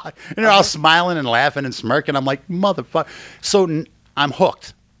they're all smiling and laughing and smirking. I'm like, motherfucker. So I'm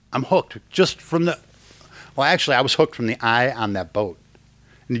hooked. Just from the. Well, actually, I was hooked from the eye on that boat.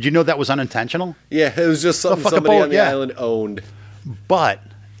 Did you know that was unintentional? Yeah, it was just something somebody on the island owned. But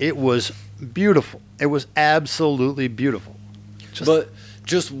it was beautiful. It was absolutely beautiful. But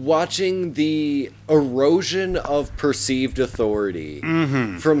just watching the erosion of perceived authority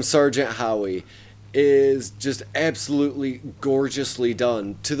from Sergeant Howie is just absolutely gorgeously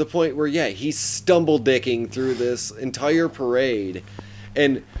done, to the point where, he's stumble-dicking through this entire parade,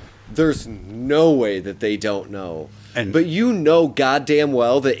 and there's no way that they don't know. But you know goddamn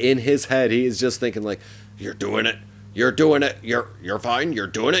well that in his head he is just thinking like, you're doing it, you're fine, you're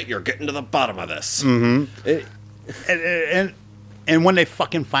doing it, you're getting to the bottom of this. And when they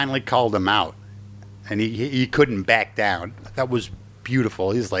fucking finally called him out and he couldn't back down, that was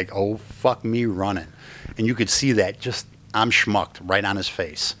beautiful. He's like, oh, fuck me running. And you could see that I'm schmucked right on his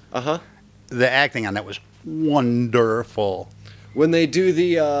face. The acting on that was wonderful. When they do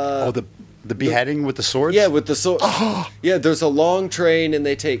the beheading with the swords? Yeah, with the sword. Yeah, there's a long train, and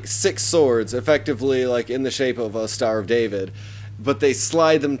they take 6 swords, effectively like in the shape of a Star of David, but they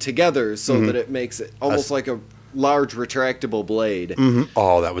slide them together so that it makes it almost like a large retractable blade.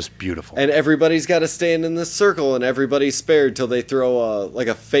 Oh, that was beautiful. And everybody's got to stand in this circle, and everybody's spared till they throw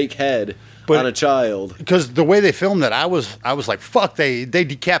a fake head on a child. Because the way they filmed it, I was like, fuck, they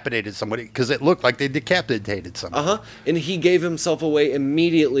decapitated somebody, because it looked like they decapitated somebody. And he gave himself away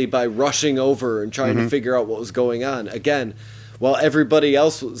immediately by rushing over and trying to figure out what was going on. Again, while everybody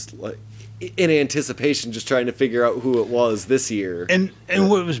else was like in anticipation just trying to figure out who it was this year. And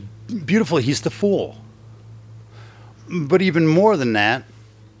what was beautiful, he's the fool. But even more than that,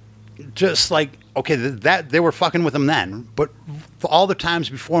 just like okay, that they were fucking with him then, but for all the times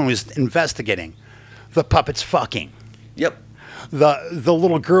before when he was investigating, the puppet's fucking. Yep. The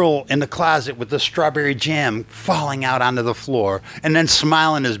little girl in the closet with the strawberry jam falling out onto the floor and then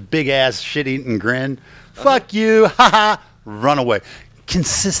smiling his big ass shit eating grin. Fuck you, haha, run away.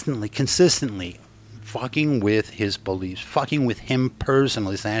 Consistently fucking with his beliefs, fucking with him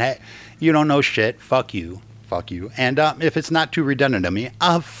personally, saying, hey, you don't know shit, fuck you. And if it's not too redundant to me,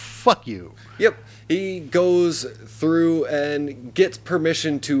 fuck you. Yep. He goes through and gets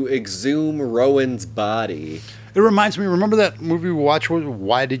permission to exhume Rowan's body. It reminds me, remember that movie we watched,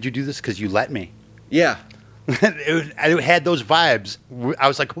 Why Did You Do This? Because You Let Me. Yeah. it had those vibes. I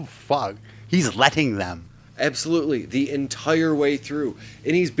was like, oh, fuck. He's letting them. Absolutely. The entire way through.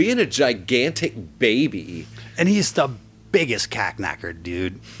 And he's being a gigantic baby. And he's the biggest cackknacker,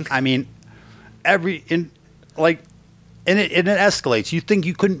 dude. I mean, and it escalates. You think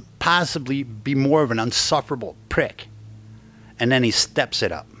you couldn't possibly be more of an insufferable prick. And then he steps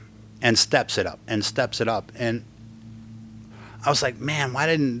it up. And steps it up and steps it up. And I was like, man, why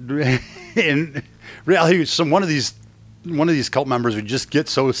didn't in reality one of these cult members would just get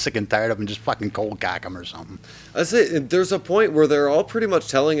so sick and tired of him and just fucking cold cock him or something. That's it. There's a point where they're all pretty much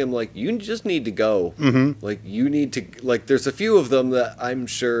telling him, like, you just need to go. Mm-hmm. Like, you need to, like, there's a few of them that I'm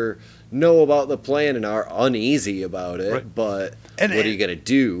sure know about the plan and are uneasy about it, right. But what are you going to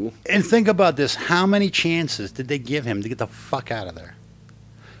do? And think about this. How many chances did they give him to get the fuck out of there?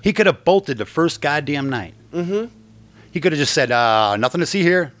 He could have bolted the first goddamn night. Mm-hmm. He could have just said, nothing to see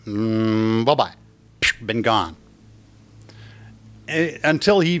here. Bye-bye. Been gone.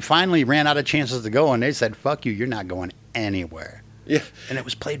 Until he finally ran out of chances to go, and they said, fuck you, you're not going anywhere. Yeah. And it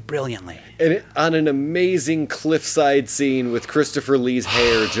was played brilliantly. And on an amazing cliffside scene with Christopher Lee's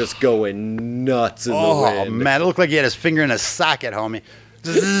hair just going nuts in the wind. Oh, man, it looked like he had his finger in a socket, homie.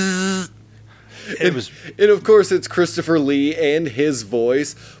 And of course it's Christopher Lee and his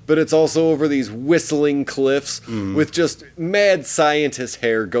voice, but it's also over these whistling cliffs with just mad scientist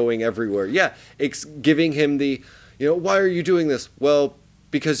hair going everywhere. Yeah, it's giving him the, why are you doing this? Well,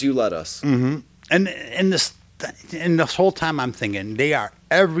 because you let us. Mm-hmm. And this whole time I'm thinking, they are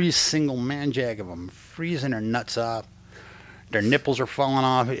every single man jack of them freezing their nuts off. Their nipples are falling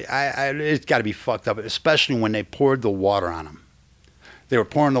off. It's got to be fucked up, especially when they poured the water on them. They were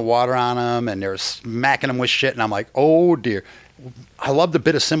pouring the water on him, and they were smacking him with shit, and I'm like, oh, dear. I love the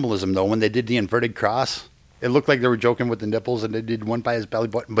bit of symbolism, though, when they did the inverted cross. It looked like they were joking with the nipples, and they did one by his belly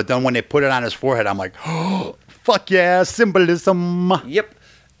button. But then when they put it on his forehead, I'm like, oh, fuck yeah, symbolism. Yep.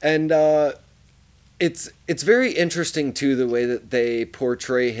 And it's very interesting, too, the way that they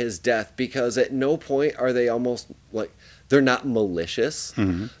portray his death, because at no point are they almost like... They're not malicious.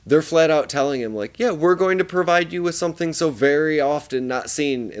 Mm-hmm. They're flat out telling him, like, yeah, we're going to provide you with something so very often not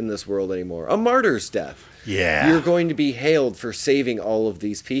seen in this world anymore. A martyr's death. Yeah. You're going to be hailed for saving all of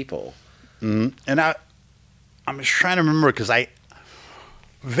these people. Mm-hmm. And I'm just trying to remember, because I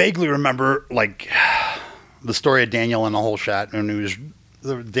vaguely remember, like, the story of Daniel and the whole shot, and it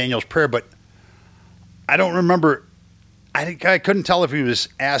was Daniel's prayer, but I don't remember. I couldn't tell if he was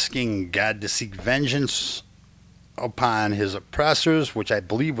asking God to seek vengeance upon his oppressors, which I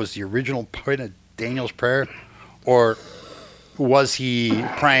believe was the original point of Daniel's prayer, or was he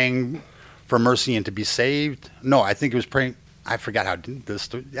praying for mercy and to be saved? No, I think he was praying. I forgot how this.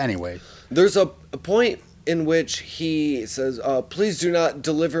 Anyway, there's a point in which he says, "Please do not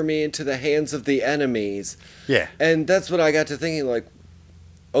deliver me into the hands of the enemies." Yeah, and that's what I got to thinking. Like,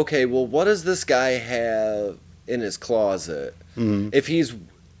 okay, well, what does this guy have in his closet? Mm-hmm. If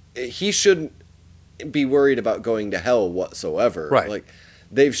he shouldn't be worried about going to hell whatsoever. Right. Like,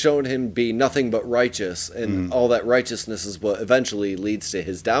 they've shown him be nothing but righteous, and all that righteousness is what eventually leads to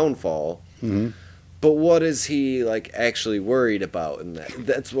his downfall. Mm-hmm. But what is he, like, actually worried about in that?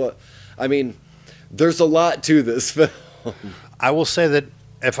 That's what... I mean, there's a lot to this film. I will say that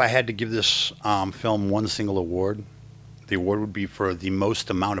if I had to give this film one single award, the award would be for the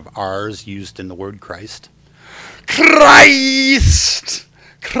most amount of R's used in the word Christ. Christ!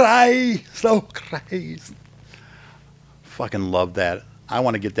 Christ! Oh, Christ. Fucking love that. I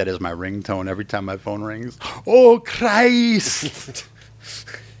want to get that as my ringtone every time my phone rings. Oh, Christ!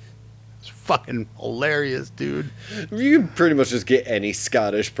 It's fucking hilarious, dude. You can pretty much just get any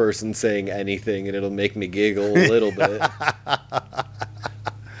Scottish person saying anything and it'll make me giggle a little bit.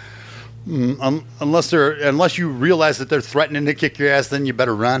 Unless you realize that they're threatening to kick your ass, then you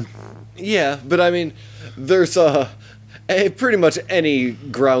better run. Yeah, but I mean, there's pretty much any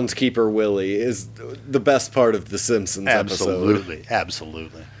groundskeeper Willie is the best part of the Simpsons episode.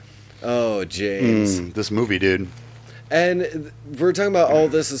 Absolutely. Oh, James. This movie, dude. And we're talking about all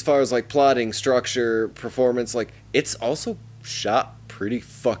this as far as like plotting, structure, performance. Like, it's also shot pretty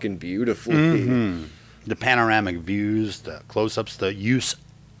fucking beautifully. Mm-hmm. The panoramic views, the close-ups, the use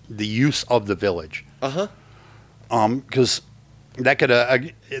of the village. Because that could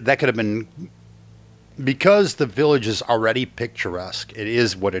have been, because the village is already picturesque. It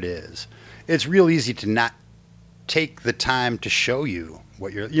is what it is. It's real easy to not take the time to show you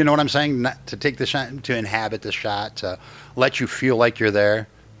what you're. You know what I'm saying? Not to take the shot, to inhabit the shot, to let you feel like you're there.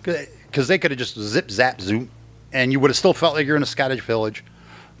 Because they could have just zip, zap, zoom, and you would have still felt like you're in a Scottish village.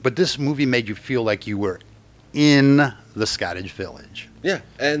 But this movie made you feel like you were in the Scottish village. Yeah,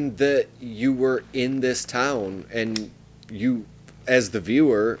 and that you were in this town, and you, as the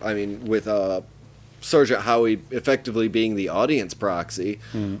viewer, I mean, with Sergeant Howie effectively being the audience proxy,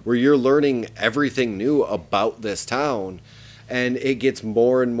 where you're learning everything new about this town, and it gets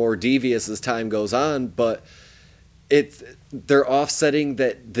more and more devious as time goes on, but they're offsetting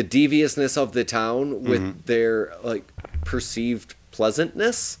that the deviousness of the town with their like perceived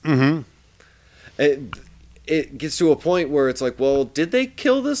pleasantness. It gets to a point where it's like, well, did they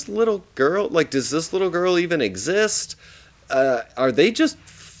kill this little girl? Like, does this little girl even exist? Are they just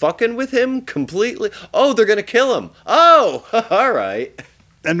fucking with him completely? Oh, they're gonna kill him. Oh, all right.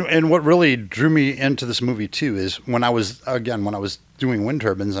 And what really drew me into this movie too is when I was doing wind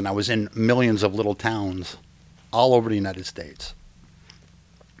turbines and I was in millions of little towns all over the United States.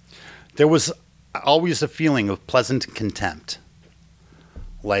 There was always a feeling of pleasant contempt.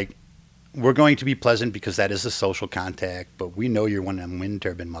 Like, we're going to be pleasant because that is a social contact, but we know you're one of them wind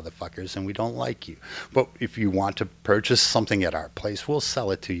turbine motherfuckers and we don't like you. But if you want to purchase something at our place, we'll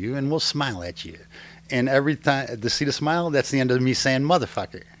sell it to you and we'll smile at you. And every time to see the smile, that's the end of me saying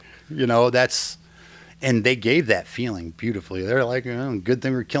motherfucker. You know, and they gave that feeling beautifully. They're like, oh, good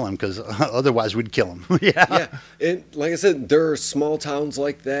thing we're killing him because otherwise we'd kill him. Yeah. And like I said, there are small towns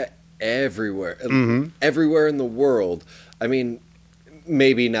like that everywhere. Everywhere in the world. I mean,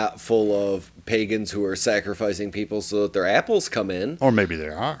 maybe not full of pagans who are sacrificing people so that their apples come in. Or maybe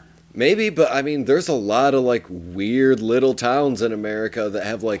there are. Maybe, but I mean, there's a lot of like weird little towns in America that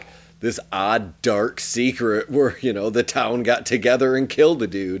have like this odd dark secret where, you know, the town got together and killed a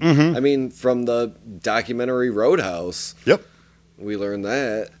dude. I mean, from the documentary Roadhouse. Yep. We learned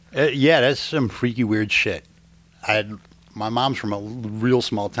that. Yeah, that's some freaky weird shit. My mom's from a real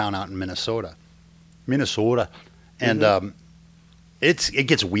small town out in Minnesota. And it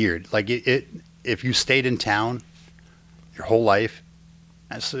gets weird. Like if you stayed in town your whole life.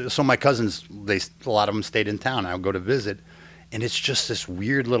 So my cousins, a lot of them stayed in town. I would go to visit, and it's just this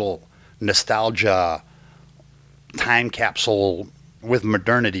weird little nostalgia time capsule with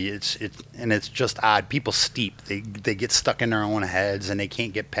modernity. It's just odd. People steep. They get stuck in their own heads and they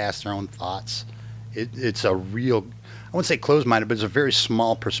can't get past their own thoughts. It's a real, I wouldn't say closed-minded, but it's a very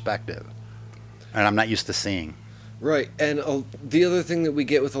small perspective, and I'm not used to seeing. Right, and the other thing that we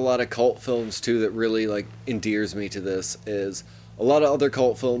get with a lot of cult films too that really like endears me to this is a lot of other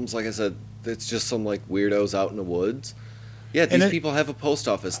cult films. Like I said, it's just some like weirdos out in the woods. Yeah, these people have a post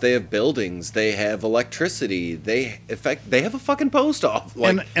office. They have buildings. They have electricity. They have a fucking post office.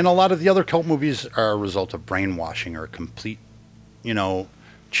 Like, and a lot of the other cult movies are a result of brainwashing or a complete,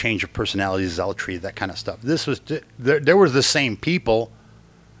 change of personality, zealotry, that kind of stuff. This was there were the same people.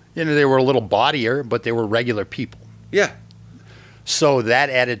 They were a little bawdier, but they were regular people. Yeah. So that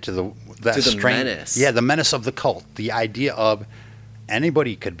added to the menace. Yeah, the menace of the cult. The idea of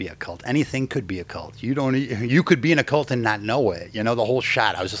anybody could be a cult. Anything could be a cult. You could be in a cult and not know it. The whole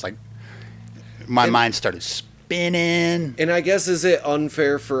shot. I was just like, my mind started spinning. And I guess, is it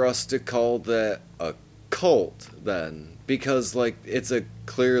unfair for us to call that a cult then? Because it's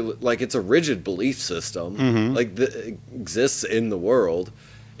a rigid belief system, that exists in the world.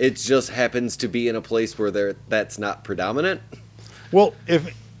 It just happens to be in a place where that's not predominant. Well,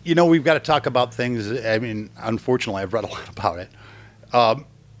 if we've got to talk about things. I mean, unfortunately, I've read a lot about it.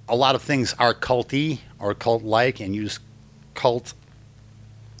 A lot of things are culty or cult-like and use cult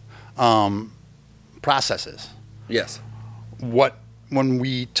processes. Yes. When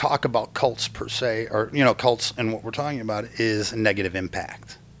we talk about cults per se, or cults, and what we're talking about is negative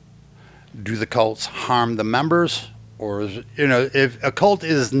impact. Do the cults harm the members? Or if a cult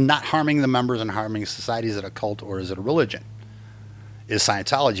is not harming the members and harming society, is it a cult or is it a religion? Is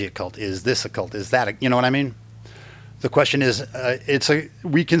Scientology a cult? Is this a cult? Is that you know what I mean? The question is,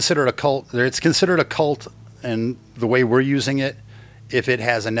 we consider it a cult. It's considered a cult, and the way we're using it, if it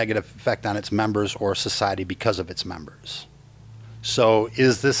has a negative effect on its members or society because of its members. So,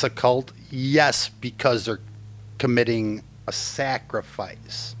 is this a cult? Yes, because they're committing a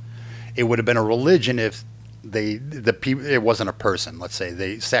sacrifice. It would have been a religion if it wasn't a person. Let's say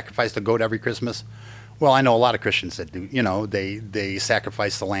they sacrificed a goat every Christmas. Well, I know a lot of Christians that do. They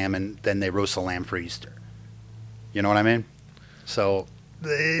sacrifice the lamb and then they roast the lamb for Easter. You know what I mean? So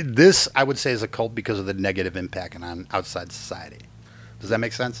this, I would say, is a cult because of the negative impact on outside society. Does that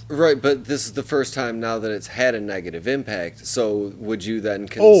make sense? Right, but this is the first time now that it's had a negative impact. So would you then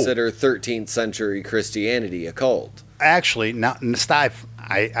consider 13th century Christianity a cult? Actually, now,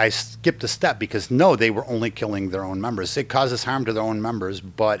 I skipped a step because, no, they were only killing their own members. It causes harm to their own members,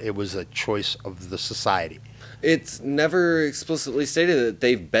 but it was a choice of the society. It's never explicitly stated that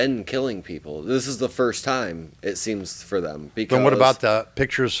they've been killing people. This is the first time, it seems, for them. Because Then what about the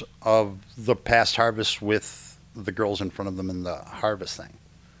pictures of the past harvest with the girls in front of them in the harvest thing?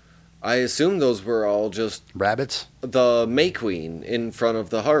 I assume those were all just Rabbits? the May Queen in front of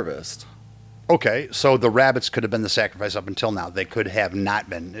the harvest. Okay, so the rabbits could have been the sacrifice up until now. They could have not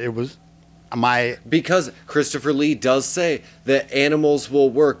been. It was Because Christopher Lee does say that animals will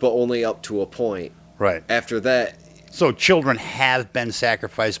work, but only up to a point. right. After that, So children have been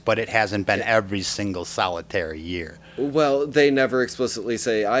sacrificed, but it hasn't been every single solitary year. well, they never explicitly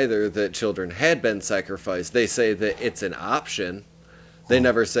say either that children had been sacrificed. They say that it's an option. They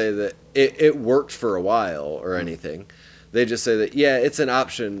never say that it worked for a while or anything. They just say that, yeah, it's an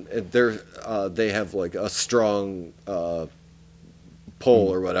option. They have like a strong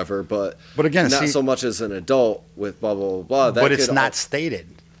pull or whatever, but again, not so much as an adult with blah, blah, blah, blah. That But it's could not stated.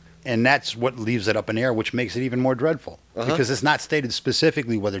 And that's what leaves it up in the air, which makes it even more dreadful. Because it's not stated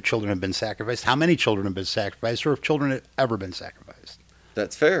specifically whether children have been sacrificed, how many children have been sacrificed, or if children have ever been sacrificed.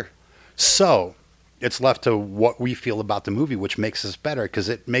 That's fair. So it's left to what we feel about the movie, which makes us better because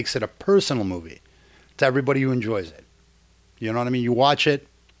it makes it a personal movie to everybody who enjoys it. You know what I mean? You watch it,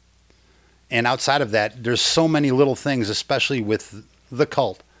 and outside of that, there's so many little things, especially with the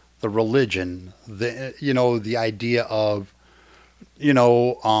cult, the religion, the idea of,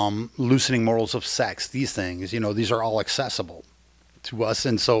 loosening morals of sex. These things, these are all accessible to us,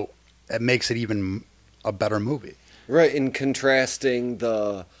 and so it makes it even a better movie. Right, in contrasting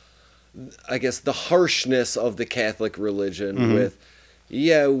the harshness of the Catholic religion with,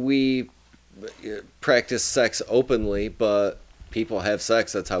 we practice sex openly, but people have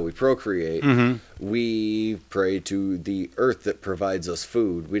sex. That's how we procreate. We pray to the earth that provides us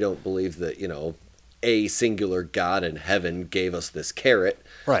food. We don't believe that, a singular God in heaven gave us this carrot.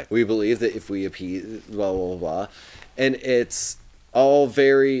 Right. We believe that if we appease, blah, blah, blah. And it's all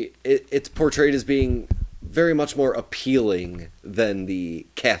it's portrayed as being very much more appealing than the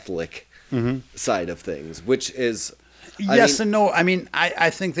Catholic side of things, which is... and no. I mean, I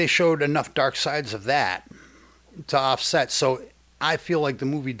think they showed enough dark sides of that to offset. So I feel like the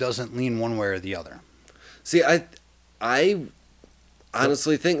movie doesn't lean one way or the other. See, I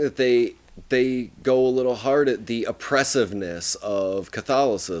honestly think that they go a little hard at the oppressiveness of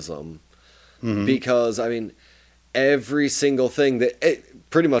Catholicism because, I mean, every single thing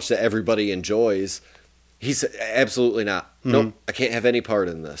pretty much that everybody enjoys, he said, absolutely not. Nope, I can't have any part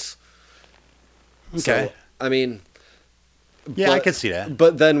in this. Okay. So, I mean... Yeah, I could see that.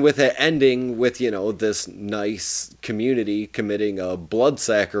 But then with it ending with, this nice community committing a blood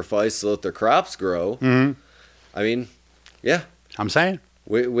sacrifice so that their crops grow, I mean, yeah. I'm saying?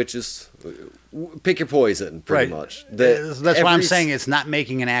 Which is, pick your poison, pretty much. That's why I'm saying it's not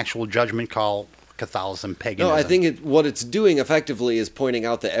making an actual judgment call, Catholicism, paganism. No, I think what it's doing effectively is pointing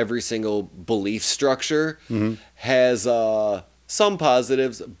out that every single belief structure has some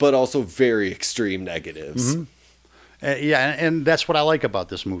positives, but also very extreme negatives. And that's what I like about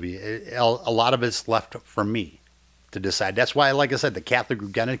this movie. A lot of it's left for me to decide. That's why, like I said, the Catholic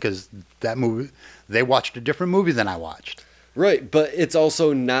group got it, because that movie, they watched a different movie than I watched. Right, but it's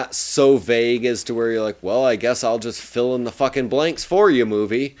also not so vague as to where you're like, well, I guess I'll just fill in the fucking blanks for you,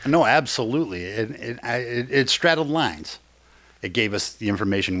 movie. No, absolutely. It straddled lines. It gave us the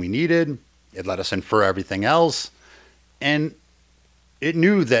information we needed. It let us infer everything else. And it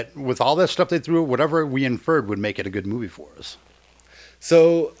knew that with all that stuff they threw, whatever we inferred would make it a good movie for us.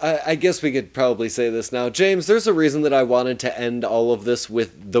 So I guess we could probably say this now. James, there's a reason that I wanted to end all of this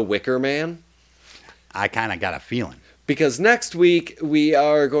with The Wicker Man. I kind of got a feeling. Because next week we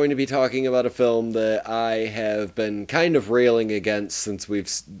are going to be talking about a film that I have been kind of railing against since we've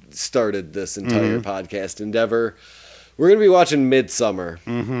started this entire podcast endeavor. We're going to be watching Midsummer.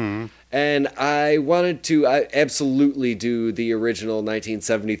 And I wanted to absolutely do the original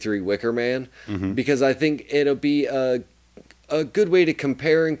 1973 Wicker Man because I think it'll be a good way to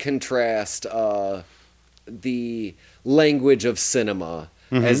compare and contrast the language of cinema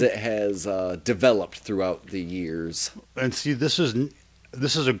as it has developed throughout the years. And see, this is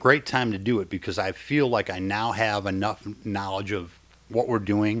this is a great time to do it because I feel like I now have enough knowledge of what we're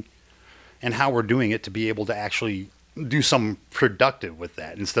doing and how we're doing it to be able to actually do something productive with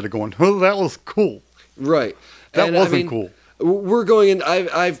that instead of going, oh, that was cool. Right. That wasn't cool. We're going in.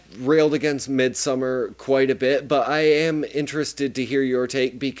 I've railed against Midsummer quite a bit, but I am interested to hear your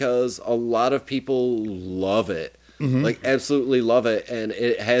take because a lot of people love it. Like, absolutely love it. And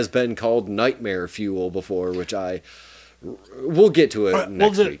it has been called nightmare fuel before, which we'll get to it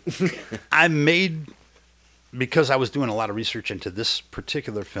next week. I made, because I was doing a lot of research into this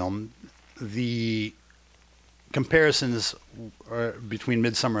particular film, the comparisons between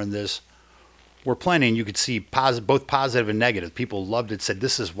Midsummer and this were plenty, and you could see both positive and negative. People loved it, said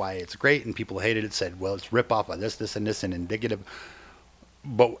this is why it's great, and people hated it, said, well, it's rip off of this, and this, and indicative.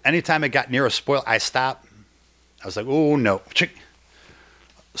 But anytime it got near a spoil, I stopped. I was like, oh, no.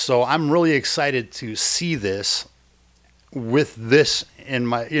 So I'm really excited to see this with this in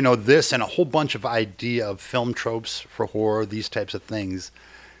my, this and a whole bunch of idea of film tropes for horror, these types of things,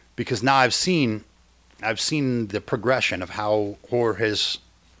 because now I've seen the progression of how horror has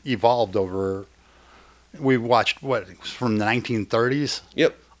evolved over. We watched from the 1930s,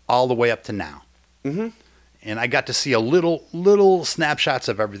 Yep, all the way up to now. Mm-hmm. And I got to see a little snapshots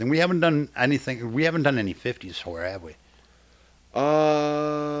of everything. We haven't done anything. We haven't done any 50s horror, have we? I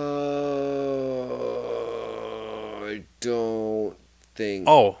don't think.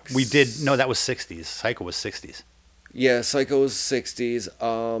 Oh, we did. No, that was 60s. Psycho was 60s. Yeah, Psycho was 60s.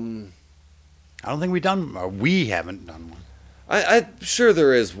 I don't think we haven't done one. I'm sure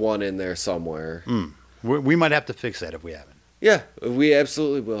there is one in there somewhere. We might have to fix that if we haven't. Yeah, we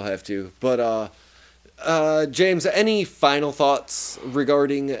absolutely will have to. But James, any final thoughts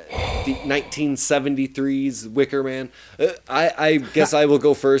regarding the 1973's Wicker Man? I guess I will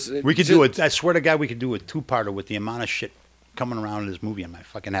go first. We could do it. I swear to God, we could do a two-parter with the amount of shit coming around in this movie in my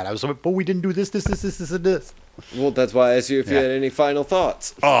fucking head. I was like, but we didn't do this, and this. Well, that's why I asked you if you had any final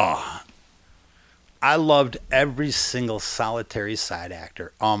thoughts. Oh, I loved every single solitary side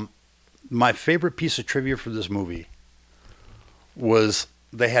actor. My favorite piece of trivia for this movie was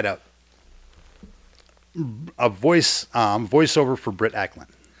they had a voiceover for Britt Eklund,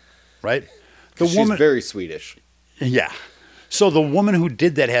 right? She's very Swedish. Yeah. So the woman who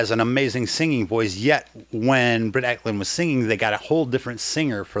did that has an amazing singing voice, yet when Britt Eklund was singing, they got a whole different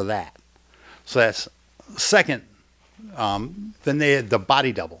singer for that. So that's second. Then they had the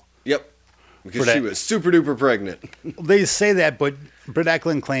body double. Yep. Because she was super duper pregnant. They say that, but Britt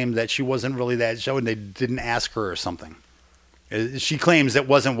Eklund claimed that she wasn't really that show and they didn't ask her or something. She claims it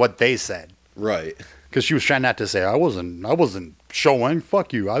wasn't what they said. Right. Because she was trying not to say, I wasn't showing,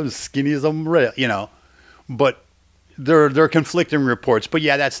 fuck you. I was skinny as a rail, But there are conflicting reports. But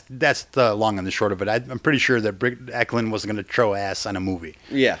yeah, that's the long and the short of it. I'm pretty sure that Britt Eklund wasn't going to throw ass on a movie.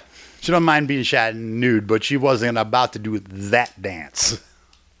 Yeah. She don't mind being shot nude, but she wasn't about to do that dance.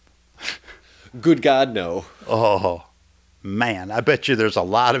 Good God, no. Oh, man. I bet you there's a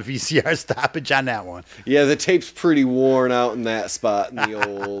lot of VCR stoppage on that one. Yeah, the tape's pretty worn out in that spot in the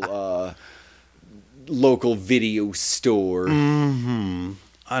old local video store. Mm-hmm.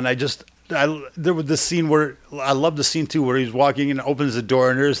 And there was this scene where, I love the scene too, where he's walking in and opens the door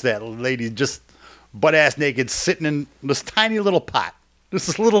and there's that lady just butt-ass naked sitting in this tiny little pot.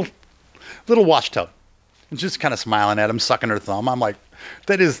 This little wash tub. And just kind of smiling at him, sucking her thumb. I'm like,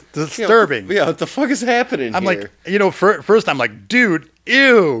 that is disturbing. Yeah, what the fuck is happening I'm here? like, first I'm like, dude,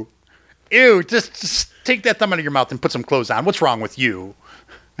 ew, just take that thumb out of your mouth and put some clothes on. What's wrong with you?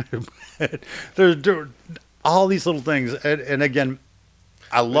 There all these little things. And again,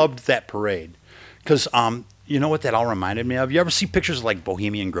 I loved that parade. Because, you know what that all reminded me of? You ever see pictures of like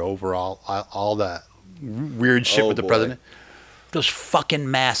Bohemian Grove or all the weird shit with the president? Those fucking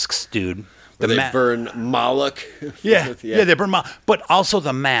masks, dude. They burn Moloch. Yeah, they burn Moloch. But also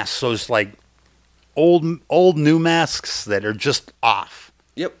the masks, those like old new masks that are just off.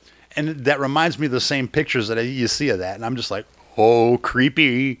 Yep. And that reminds me of the same pictures that you see of that. And I'm just like, oh,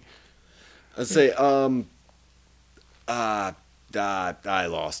 creepy. I'd say, I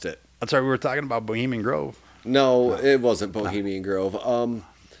lost it. That's right, we were talking about Bohemian Grove. No, it wasn't Bohemian Grove.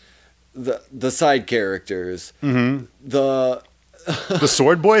 The side characters. Mm-hmm. The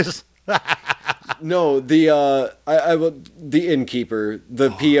Sword Boys? No, the innkeeper,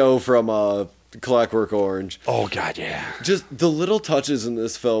 the PO from Clockwork Orange. Oh God, yeah. Just the little touches in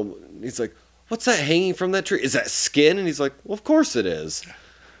this film. He's like, "What's that hanging from that tree? Is that skin?" And he's like, "Well, of course it is.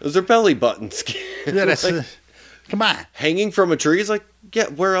 Those are belly button skin." Yeah, that's like, come on. Hanging from a tree. He's like, "Yeah,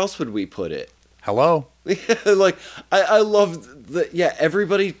 where else would we put it?" Hello. Like, I love that. Yeah,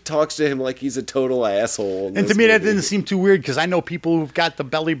 everybody talks to him like he's a total asshole. And to me, that didn't seem too weird because I know people who've got the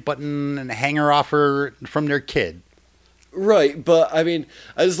belly button and hanger offer from their kid. Right, but I mean,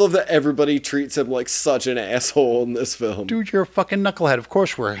 I just love that everybody treats him like such an asshole in this film. Dude, you're a fucking knucklehead. Of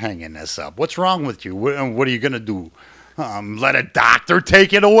course we're hanging this up. What's wrong with you? What are you going to do? Let a doctor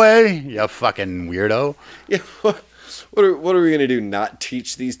take it away? You fucking weirdo. Yeah, what are we going to do? Not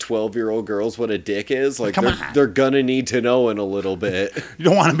teach these 12-year-old girls what a dick is? Like, they're going to need to know in a little bit. You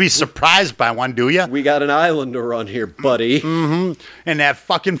don't want to be surprised by one, do you? We got an island to run here, buddy. Mm-hmm. And that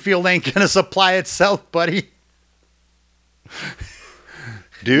fucking field ain't going to supply itself, buddy.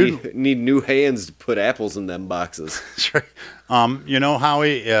 Dude, need new hands to put apples in them boxes. Sure. You know,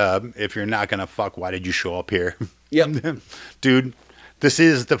 Howie, if you're not gonna fuck, why did you show up here? Yep. Dude, this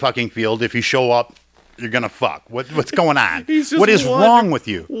is the fucking field. If you show up, you're gonna fuck. What's going on? What is wrong with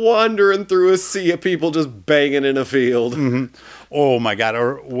you? Wandering through a sea of people just banging in a field. Mm-hmm. Oh my god!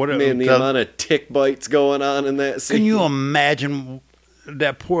 Or what? Man, the amount of tick bites going on in that scene. Can you imagine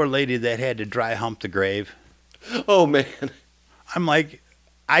that poor lady that had to dry hump the grave? Oh man. I'm like,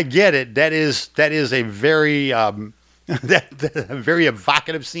 I get it. That is a very that very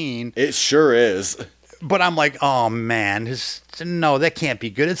evocative scene. It sure is. But I'm like, oh man, no, that can't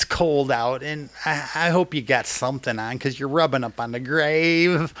be good. It's cold out, and I hope you got something on because you're rubbing up on the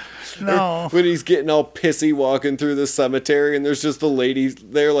grave. No. When he's getting all pissy walking through the cemetery, and there's just the lady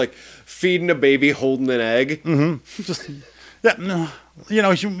there, like feeding a baby, holding an egg. Mm-hmm. Just no, you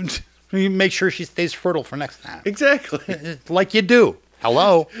know. You make sure she stays fertile for next time. Exactly. Like you do.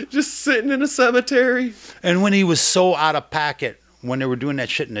 Hello. Just sitting in a cemetery. And when he was so out of pocket when they were doing that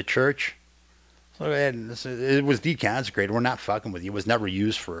shit in the church, so it was deconsecrated. We're not fucking with you. It was never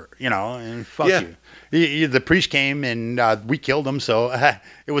used for, and fuck you. The priest came and we killed him, so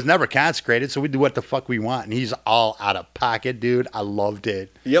it was never consecrated, so we do what the fuck we want. And he's all out of pocket, dude. I loved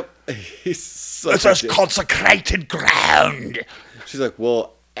it. Yep. He's such this is consecrated ground. She's like,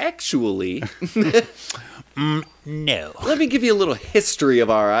 well, actually, no. Let me give you a little history of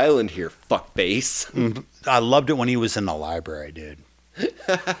our island here, fuckface. I loved it when he was in the library, dude.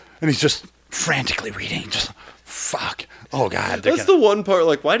 And he's just frantically reading. Just, fuck. Oh, God. That's the one part,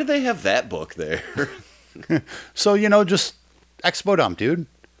 like, why do they have that book there? So, just expo dump, dude.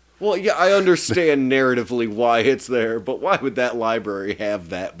 Well, yeah, I understand narratively why it's there, but why would that library have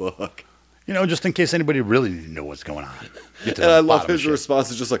that book? Just in case anybody really didn't know what's going on. And I love his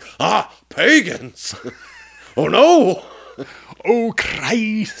response is just like, pagans. Oh, no. Oh,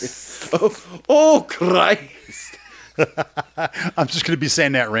 Christ. Oh, Christ. I'm just going to be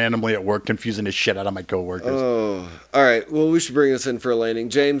saying that randomly at work, confusing the shit out of my coworkers. Oh, all right. Well, we should bring this in for a landing.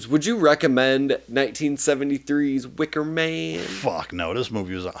 James, would you recommend 1973's Wicker Man? Fuck no, this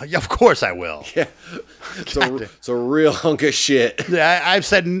movie was... of course I will. Yeah, it's a real hunk of shit. Yeah, I've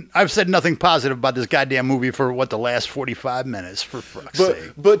said nothing positive about this goddamn movie for the last 45 minutes. For fuck's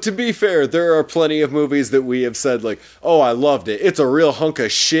sake. But to be fair, there are plenty of movies that we have said like, oh, I loved it. It's a real hunk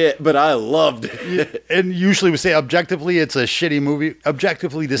of shit, but I loved it. And usually we say objectively it's a shitty movie.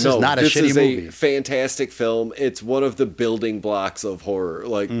 Objectively, this is not a shitty movie. This is a fantastic film. It's one of the building blocks of horror.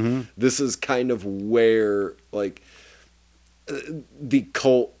 Like, this is kind of where, like, the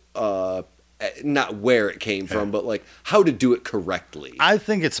cult, not where it came from, but, like, how to do it correctly. I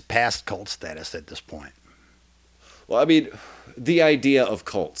think it's past cult status at this point. Well, I mean, the idea of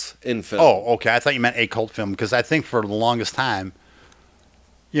cults in film. Oh, okay. I thought you meant a cult film, because I think for the longest time,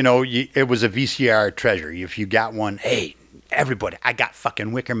 it was a VCR treasure. If you got one, hey, everybody, I got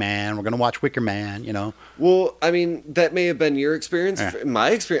fucking Wicker Man. We're going to watch Wicker Man, Well, I mean, that may have been your experience. Yeah.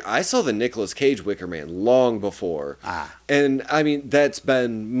 My experience, I saw the Nicolas Cage Wicker Man long before. And, I mean, that's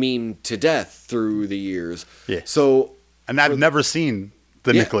been memed to death through the years. Yeah. So... And I've never seen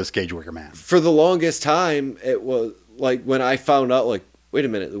the Nicolas Cage Wicker Man. For the longest time, it was, like, when I found out, like, wait a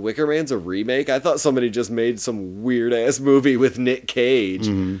minute, the Wicker Man's a remake? I thought somebody just made some weird-ass movie with Nick Cage.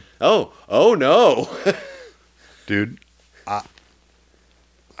 Mm-hmm. Oh no. Dude,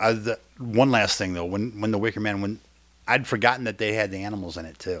 one last thing, though. When the Wicker Man, I'd forgotten that they had the animals in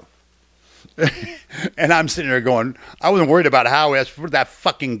it, too. And I'm sitting there going, I wasn't worried about how as for that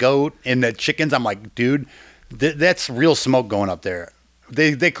fucking goat and the chickens. I'm like, dude, that's real smoke going up there.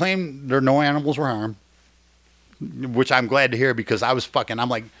 They claim there no animals were harmed. Which I'm glad to hear because I'm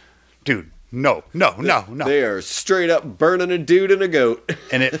like, dude, no. They are straight up burning a dude and a goat.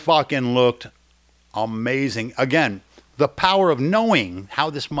 And it fucking looked amazing. Again, the power of knowing how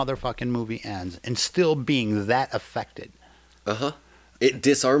this motherfucking movie ends and still being that affected. Uh-huh. It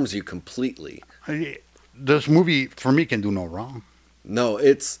disarms you completely. This movie, for me, can do no wrong. No,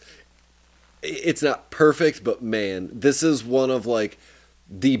 it's it's not perfect, but man, this is one of like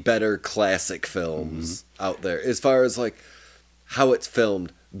the better classic films out there as far as like how it's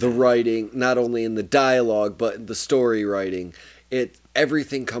filmed, the writing, not only in the dialogue but in the story writing.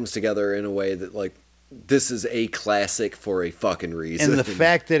 Everything comes together in a way that like this is a classic for a fucking reason. And the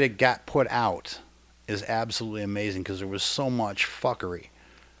fact that it got put out is absolutely amazing because there was so much fuckery.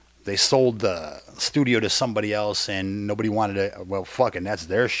 They sold the studio to somebody else, and nobody wanted to. Well, fucking, that's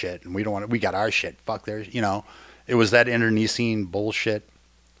their shit, and we don't want it. We got our shit. Fuck theirs. You know, it was that internecine bullshit,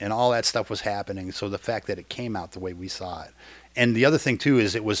 and all that stuff was happening. So the fact that it came out the way we saw it, and the other thing too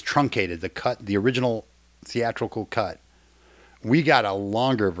is it was truncated. The original theatrical cut. We got a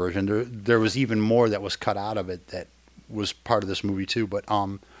longer version. There was even more that was cut out of it that was part of this movie too. But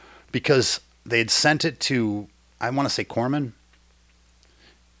because they had sent it to, I want to say Corman,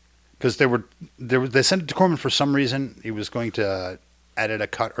 because they sent it to Corman for some reason. He was going to edit a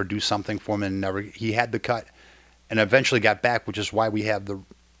cut or do something for him, and he had the cut, and eventually got back, which is why we have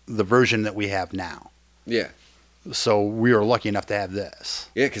the version that we have now. Yeah. So we were lucky enough to have this.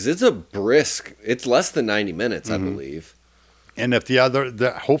 Yeah, because it's it's less than 90 minutes, I believe. And if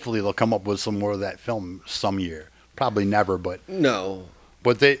hopefully they'll come up with some more of that film some year. Probably never, but no.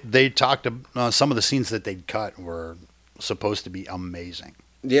 But they talked some of the scenes that they'd cut were supposed to be amazing.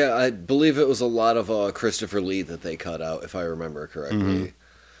 Yeah, I believe it was a lot of Christopher Lee that they cut out, if I remember correctly,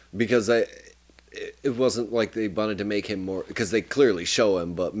 because it wasn't like they wanted to make him more, because they clearly show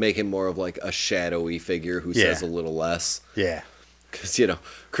him, but make him more of like a shadowy figure who says a little less. Yeah. Because,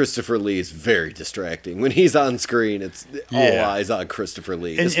 Christopher Lee is very distracting. When he's on screen, it's all eyes on Christopher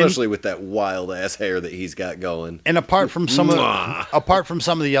Lee, especially with that wild-ass hair that he's got going. And apart from some of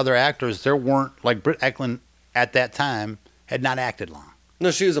the other actors, there weren't, like Britt Eklund at that time had not acted long.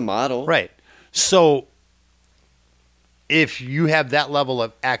 No, she was a model. Right. So if you have that level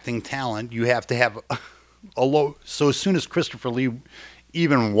of acting talent, you have to have a low... So as soon as Christopher Lee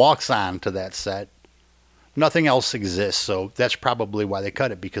even walks on to that set, nothing else exists, so that's probably why they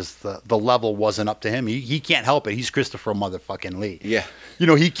cut it, because the level wasn't up to him. He can't help it. He's Christopher motherfucking Lee. Yeah.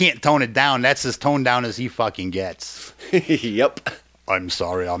 He can't tone it down. That's as toned down as he fucking gets. Yep. I'm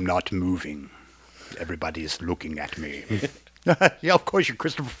sorry, I'm not moving. Everybody's looking at me. Yeah, of course, you're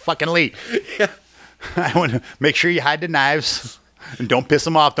Christopher fucking Lee. Yeah. I want to make sure you hide the knives. And don't piss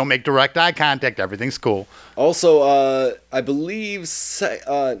them off. Don't make direct eye contact. Everything's cool. Also, I believe,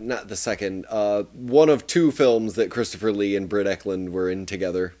 not the second, one of two films that Christopher Lee and Britt Eklund were in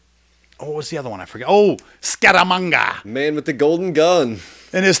together. Oh, what was the other one? I forget. Oh, Scaramanga. Man with the Golden Gun.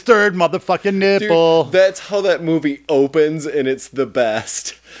 And his third motherfucking nipple. Dude, that's how that movie opens, and it's the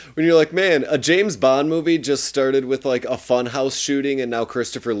best. When you're like, man, a James Bond movie just started with like a funhouse shooting, and now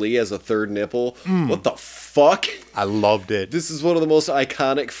Christopher Lee has a third nipple. What the fuck? I loved it. This is one of the most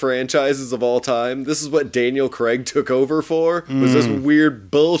iconic franchises of all time. This is what Daniel Craig took over for. Was this weird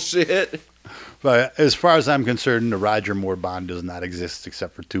bullshit? But as far as I'm concerned, the Roger Moore Bond does not exist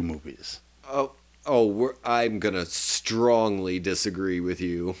except for 2 movies. I'm going to strongly disagree with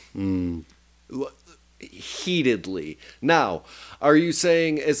you. Heatedly. Now, are you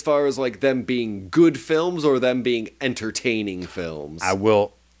saying as far as like them being good films or them being entertaining films? I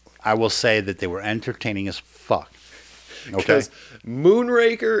will say that they were entertaining as fuck. Okay. Because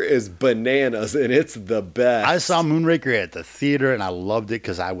Moonraker is bananas and it's the best. I saw Moonraker at the theater and I loved it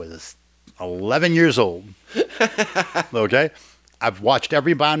because I was 11 years old. Okay? I've watched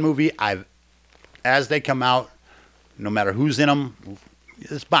every Bond movie. As they come out, no matter who's in them,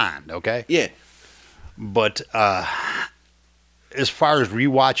 it's Bond, okay? Yeah. But as far as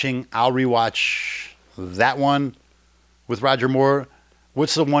rewatching, I'll rewatch that one with Roger Moore.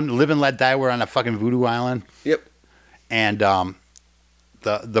 What's the one? Live and Let Die. We're on a fucking voodoo island. Yep. And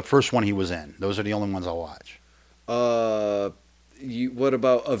the first one he was in. Those are the only ones I'll watch. What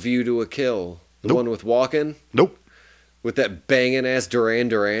about A View to a Kill? The one with Walken? Nope. With that banging ass Duran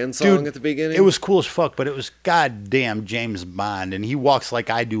Duran song at the beginning? It was cool as fuck, but it was goddamn James Bond, and he walks like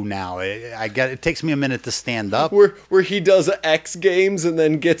I do now. It takes me a minute to stand up. Where he does X Games and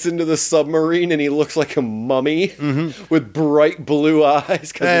then gets into the submarine and he looks like a mummy with bright blue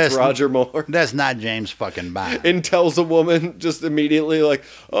eyes because it's Roger Moore. That's not James fucking Bond. And tells a woman just immediately like,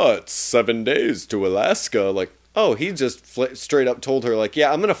 oh, it's 7 days to Alaska. Like, oh, he just straight up told her like,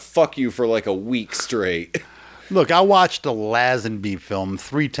 yeah, I'm going to fuck you for like a week straight. Look, I watched the Lazenby film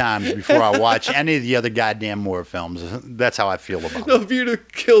 3 times before I watch any of the other goddamn Moore films. That's how I feel about it. No, View to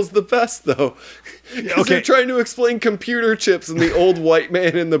Kill's the best, though. Because they're trying to explain computer chips, and the old white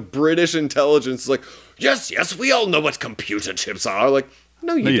man in the British intelligence is like, yes, we all know what computer chips are. Like,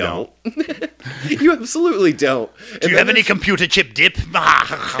 No, you you don't. You absolutely don't. Do you have any computer chip dip?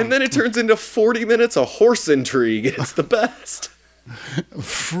 And then it turns into 40 minutes of horse intrigue. It's the best.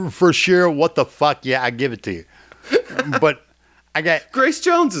 For sure. What the fuck? Yeah, I give it to you. But I got... Grace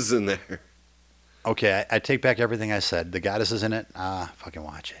Jones is in there. Okay, I take back everything I said. The Goddess is in it. Fucking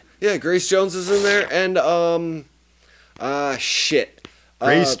watch it. Yeah, Grace Jones is in there. And, shit.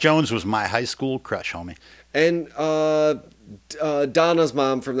 Grace Jones was my high school crush, homie. And, Donna's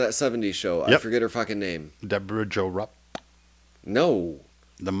mom from that 70s show. I Yep. forget her fucking name. Deborah Jo Rupp. No.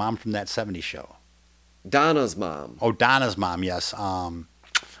 The mom from that 70s show. Donna's mom. Oh, Donna's mom, yes. Blonde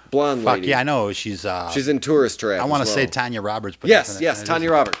Fuck, lady. yeah, I know. She's in Tourist Trap. I want as to say well. Tanya Roberts. But Yes, that's- yes, it Tanya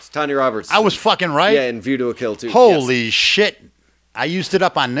is- Roberts. Tanya Roberts. I was fucking right. Yeah, and View to a Kill, too. Holy shit. I used it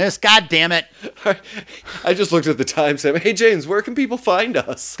up on this. God damn it. Yes. I just looked at the timestamp. Hey, James, where can people find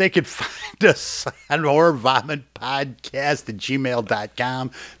us? They could find us on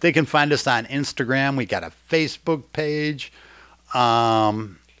horrorvomitpodcast@gmail.com. They can find us on Instagram. We got a Facebook page.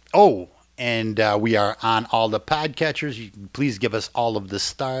 And we are on all the podcatchers. You can please give us all of the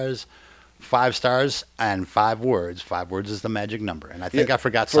stars. 5 stars and 5 words. 5 words is the magic number. And I think I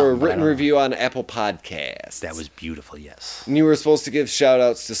forgot For something. a but I written don't know. review on Apple Podcasts. That was beautiful, yes. And you were supposed to give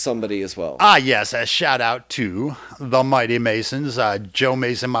shout-outs to somebody as well. Yes, a shout out to the Mighty Masons, Joe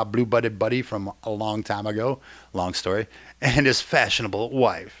Mason, my blue-butted buddy from a long time ago, long story, and his fashionable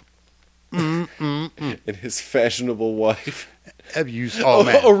wife. And his fashionable wife. Have you? Oh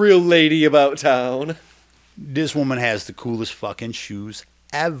man, A real lady about town. this woman has the coolest fucking shoes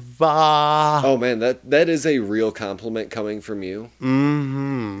ever. Oh man, that is a real compliment coming from you.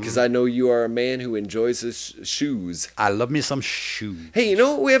 Mm-hmm. Because I know you are a man who enjoys his shoes. I love me some shoes. Hey, you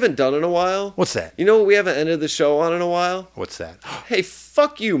know what we haven't done in a while? What's that? You know what we haven't ended the show on in a while? What's that? Hey,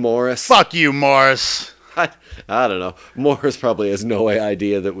 fuck you, Morris. Fuck you, Morris. I don't know. Morris probably has no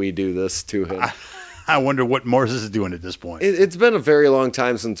idea that we do this to him. I wonder what Morris is doing at this point. It's been a very long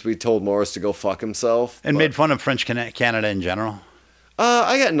time since we told Morris to go fuck himself. And but- made fun of French Canada in general.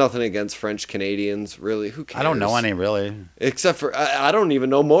 I got nothing against French Canadians, really. Who cares? I don't know any really. Except for, I don't even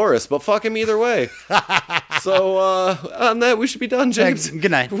know Morris, but fuck him either way. So, on that, we should be done, James.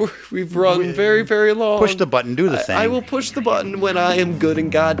 Good night. We've run very, very long. Push the button. Do the thing. I will push the button when I am good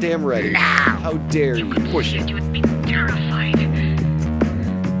and goddamn ready. How dare you? Push it. It would be terrifying.